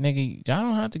said, nigga, y'all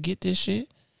don't have to get this shit.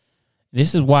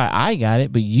 This is why I got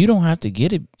it, but you don't have to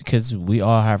get it because we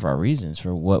all have our reasons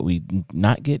for what we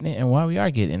not getting it and why we are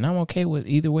getting it. And I'm okay with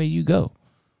either way you go.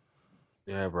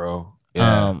 Yeah, bro.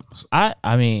 Yeah.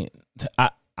 I mean,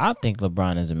 I think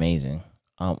LeBron is amazing.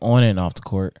 On and off the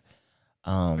court.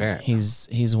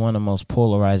 He's one of the most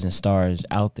polarizing stars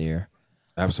out there.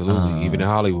 Absolutely, even in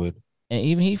Hollywood. And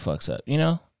even he fucks up,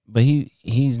 But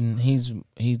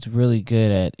he's really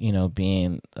good at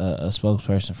being a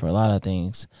spokesperson for a lot of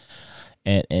things.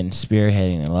 And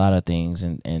spearheading a lot of things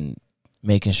and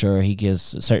making sure he gives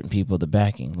certain people the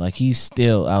backing. Like, he's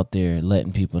still out there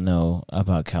letting people know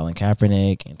about Colin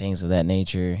Kaepernick and things of that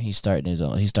nature. He started his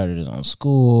own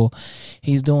school.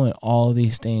 He's doing all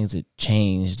these things that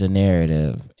change the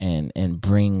narrative and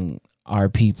bring our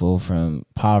people from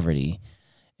poverty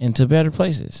into better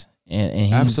places.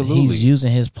 And he's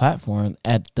using his platform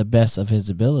at the best of his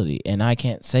ability. And I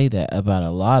can't say that about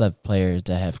a lot of players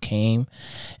that have came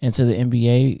into the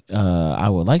NBA. I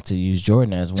would like to use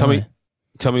Jordan as one.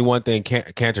 Tell me one thing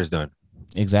Cantor's done.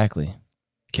 Exactly.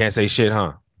 Can't say shit,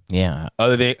 huh? Yeah.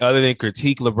 Other than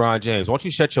critique LeBron James. Why don't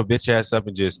you shut your bitch ass up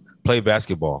and just play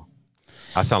basketball?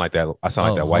 I sound like that. I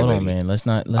sound like that white lady. Man. Let's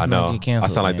not get canceled. I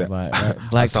sound like man, that. By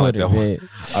Black Twitter. He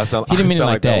didn't mean it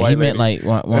like that. He meant like,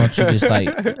 why don't you just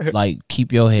like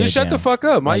keep your head just shut down. the fuck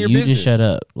up. Mind your you business. Just shut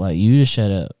up. Like, you just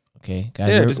shut up. Okay,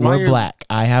 guys, we're black.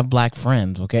 I have black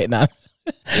friends. Okay, now.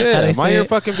 Yeah, mind your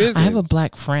fucking business. I have a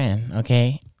black friend.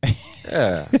 Okay.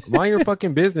 Yeah, mind your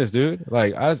fucking business, dude.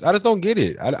 Like, I just don't get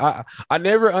it. I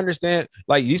never understand.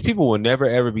 Like, these people will never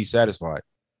ever be satisfied.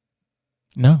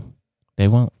 No, they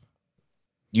won't.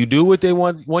 You do what they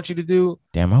want you to do.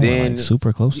 Damn, I went like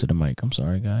super close to the mic. I'm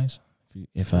sorry, guys.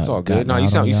 If it's all good. No, you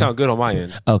sound good on my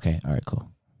end. Okay, all right, cool.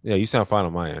 Yeah, you sound fine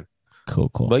on my end. Cool.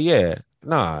 But yeah,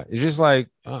 nah, it's just like,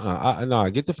 nah,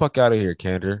 get the fuck out of here,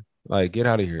 Cantor. Like, get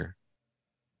out of here.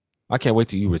 I can't wait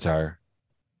till you retire.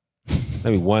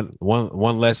 Maybe one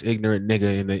less ignorant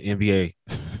nigga in the NBA.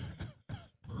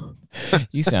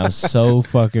 You sound so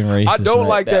fucking racist. I don't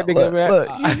like that nigga, man. Look,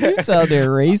 you sounded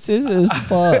racist as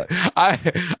fuck. I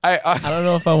don't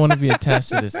know if I want to be attached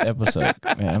to this episode,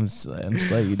 man. I'm just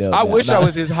letting you know. I wish I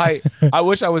was his height. I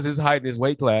wish I was his height in his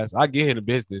weight class. I get him the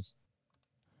business.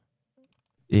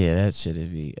 Yeah, that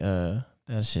should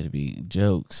be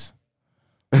jokes.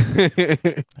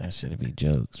 That should be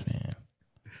jokes, man.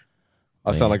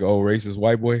 I sound like an old racist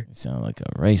white boy. You sound like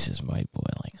a racist white boy.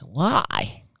 Like,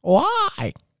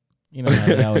 why? You know how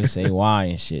they always say why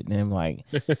and shit. And then like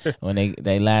when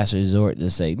they last resort to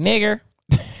say nigger.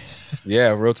 Yeah,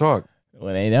 real talk.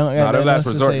 When they don't, their last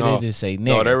resort. They just say nigger.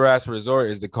 No, their last resort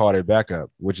is to call their backup,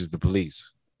 which is the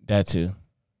police. That too.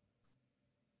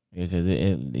 Yeah,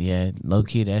 because low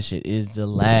key that shit is the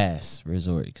last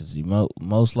resort because you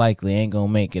most likely ain't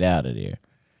gonna make it out of there.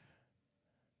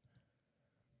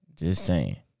 Just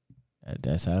saying.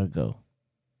 That's how it go.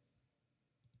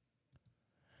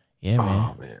 Yeah, man.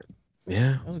 Oh, man.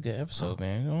 Yeah. That was a good episode,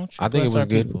 man. I think it was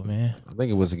good. People, man. I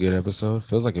think it was a good episode.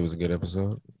 Feels like it was a good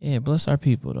episode. Yeah, bless our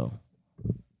people, though.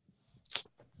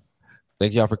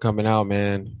 Thank y'all for coming out,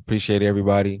 man. Appreciate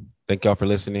everybody. Thank y'all for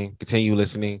listening. Continue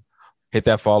listening. Hit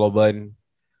that follow button.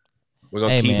 We're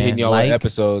gonna keep hitting y'all with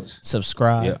episodes.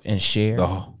 Subscribe and share.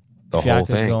 The if y'all whole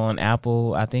could thing. go on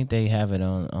Apple, I think they have it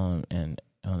on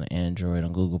Android,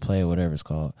 on Google Play, or whatever it's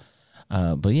called.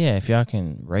 But yeah, if y'all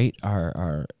can rate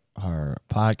our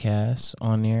podcast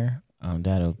on there,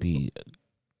 that'll be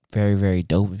very, very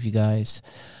dope. If you guys,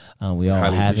 we all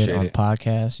Highly have it appreciate on it.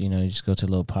 podcast. You know, you just go to a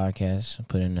little podcast,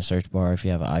 put it in the search bar. If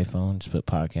you have an iPhone, just put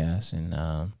podcast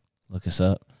and look us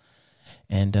up.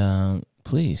 And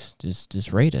please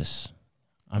just rate us.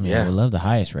 I mean, I would love the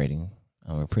highest rating.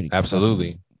 We're pretty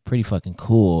pretty fucking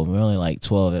cool. We're only like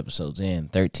 12 episodes in,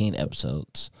 13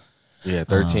 episodes. Yeah,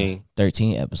 13.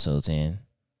 13 episodes in.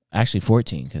 Actually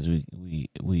 14, because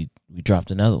we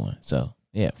dropped another one. So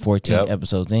yeah, 14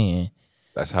 episodes in.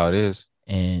 That's how it is.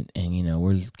 And you know,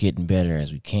 we're getting better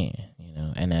as we can, you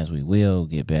know, and as we will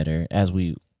get better, as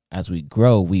we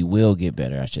grow, we will get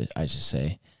better, I should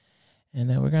say. And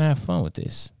then we're gonna have fun with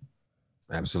this.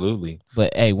 Absolutely.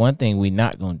 But hey, one thing we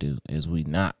not gonna do is we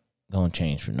not gonna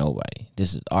change for nobody.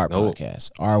 This is our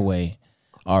podcast, our way,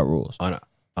 our rules.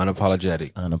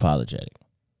 Unapologetic.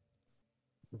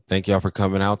 Thank y'all for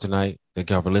coming out tonight. Thank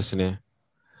y'all for listening.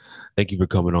 Thank you for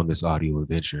coming on this audio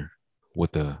adventure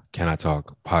with the Can I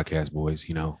Talk podcast, boys.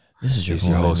 You know, this is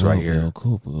your host right here,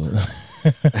 Coop,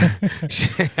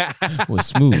 with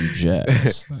smooth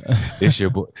jazz.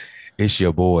 It's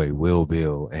your boy Will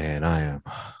Bill, and I am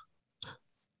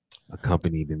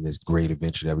accompanied in this great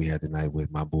adventure that we had tonight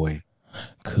with my boy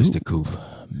Coop,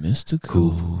 Mr.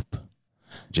 Coop,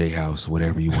 J House,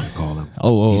 whatever you want to call him.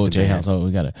 Oh, J House. Oh,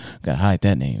 we gotta hide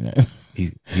that name.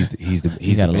 He's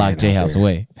He's gotta lock J House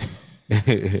away.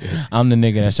 I'm the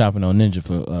nigga that's shopping on Ninja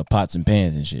for pots and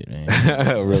pans and shit,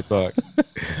 man. Real talk.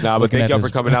 Nah, but thank y'all for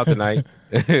coming out tonight.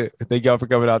 Thank y'all for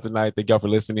coming out tonight. Thank y'all for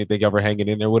listening. Thank y'all for hanging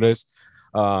in there with us.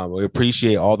 We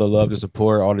appreciate all the love, the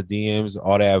support, all the DMs,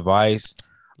 all the advice.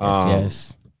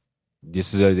 Yes.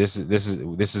 This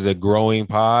is a growing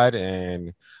pod,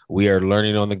 and we are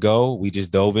learning on the go. We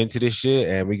just dove into this shit,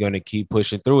 and we're gonna keep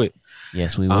pushing through it.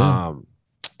 Yes, we will.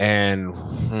 And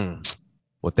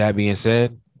with that being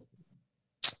said,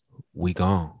 we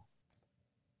gone.